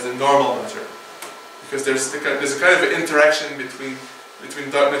duration as the normal matter, because there's a kind of an interaction between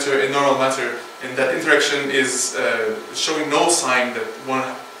dark matter and normal matter, and that interaction is showing no sign that one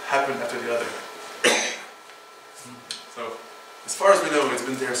happened after the other. So, as far as we know, it's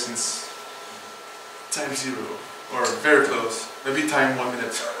been there since time 0, or very close, maybe time 1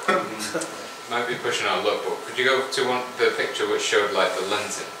 minute. Might be pushing our luck, but could you go to the picture which showed like the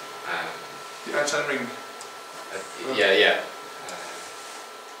lensing? The Einstein ring. Yeah.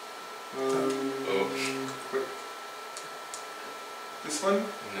 This one?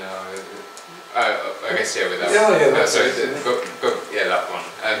 No. I guess yeah, with that. Yeah, one. Sorry, that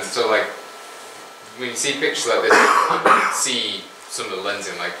one. So like when you see pictures like this, you can see some of the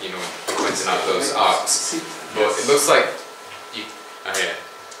lensing, like you pointing out those arcs. But it looks like you.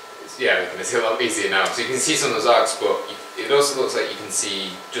 Yeah, we can see a lot easier now. So you can see some of those arcs, but it also looks like you can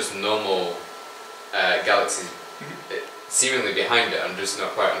see just normal galaxies seemingly behind it. I'm just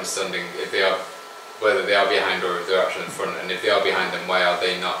not quite understanding whether they are behind or if they're actually in front. And if they are behind, then why are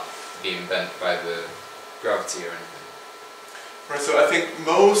they not being bent by the gravity or anything? Right. So I think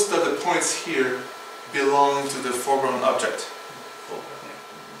most of the points here belong to the foreground object.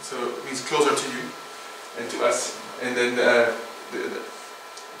 So it means closer to you and to us, and then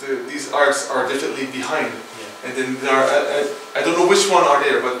these arcs are definitely behind. Yeah. And then there are, I don't know which one are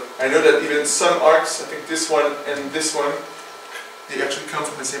there, but I know that even some arcs, I think this one and this one, they actually come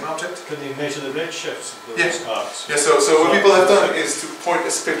from the same object. Can they measure the redshifts of those arcs? Yeah, so what people have done is to point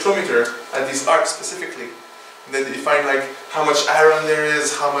a spectrometer at these arcs specifically. And then they find like how much iron there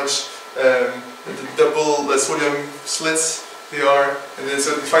is, how much the double sodium slits they are, and then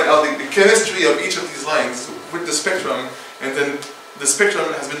so they find out the chemistry of each of these lines with the spectrum, and then the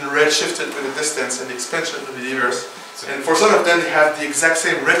spectrum has been redshifted with the distance and the expansion of the universe. And for some of them, they have the exact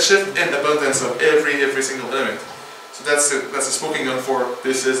same redshift and abundance of every single element. So that's a smoking gun for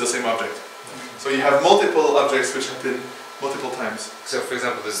this is the same object. So you have multiple objects which have been multiple times. So for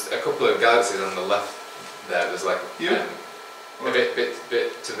example, there's a couple of galaxies on the left there. There's like a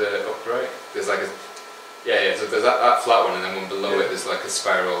bit to the upper right. There's like so there's that flat one, and then one below it there's like a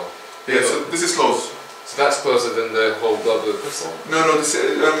spiral. Yeah, so this is close. So that's closer than the whole globular crystal? No, this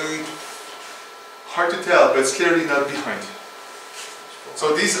hard to tell, but it's clearly not behind.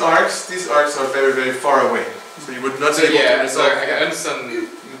 So these arcs are very far away. So you would not be able to resolve. So I understand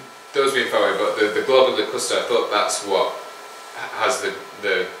those being far away, but the globular cluster, I thought that's what has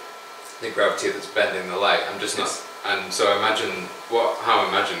the gravity that's bending the light. I'm just not. And so I imagine how I'm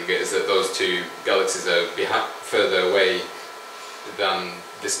imagining it is that those two galaxies are further away than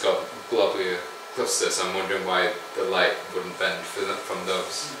this globular cluster. So I'm wondering why the light wouldn't bend from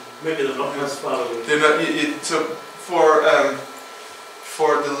those. Maybe they're not as far away. They're not. So for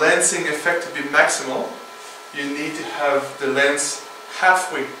the lensing effect to be maximal, you need to have the lens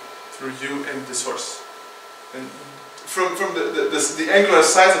halfway through you and the source. And from the angular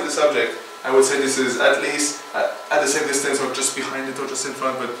size of this object, I would say this is at least at the same distance, or just behind it, or just in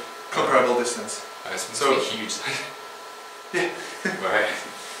front, but comparable distance. So huge. Yeah. Right.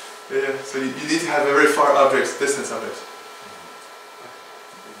 Yeah. So you need to have a very far object, distance object.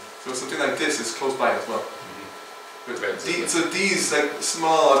 So something like this is close by as well. But Relatively. so these like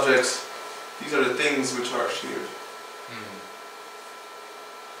small objects, these are the things which are shared.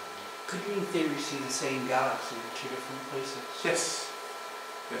 Could you in theory see the same galaxy in two different places? Yes.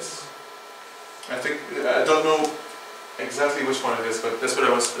 Yes. I think, I don't know exactly which one it is, but that's what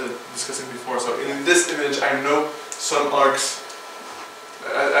I was discussing before. So in this image, I know some arcs.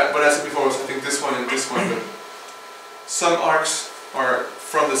 What I said before was I think this one and this one, but some arcs are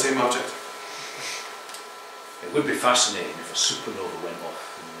from the same object. It would be fascinating if a supernova went off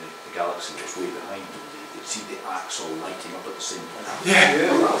in the galaxy that was way behind them. You'd see the arcs all lighting up at the same time. Yeah.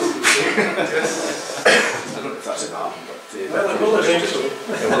 Yeah, well, Yes. I don't know if that's ever happened, but it will eventually.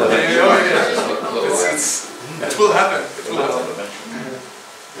 it will eventually. It will happen. It will happen.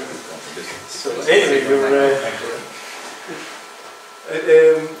 So anyway,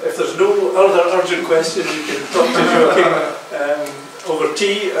 if there's no other urgent questions, you can talk to Joachim over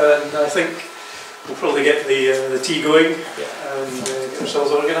tea, and I think we'll probably get the tea going and get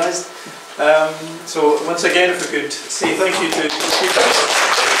ourselves organised. So once again, if we could say thank you to the speakers.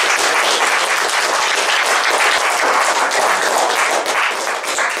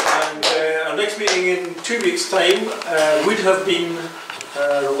 And our next meeting in 2 weeks' time would have been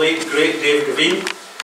the late great David Levine.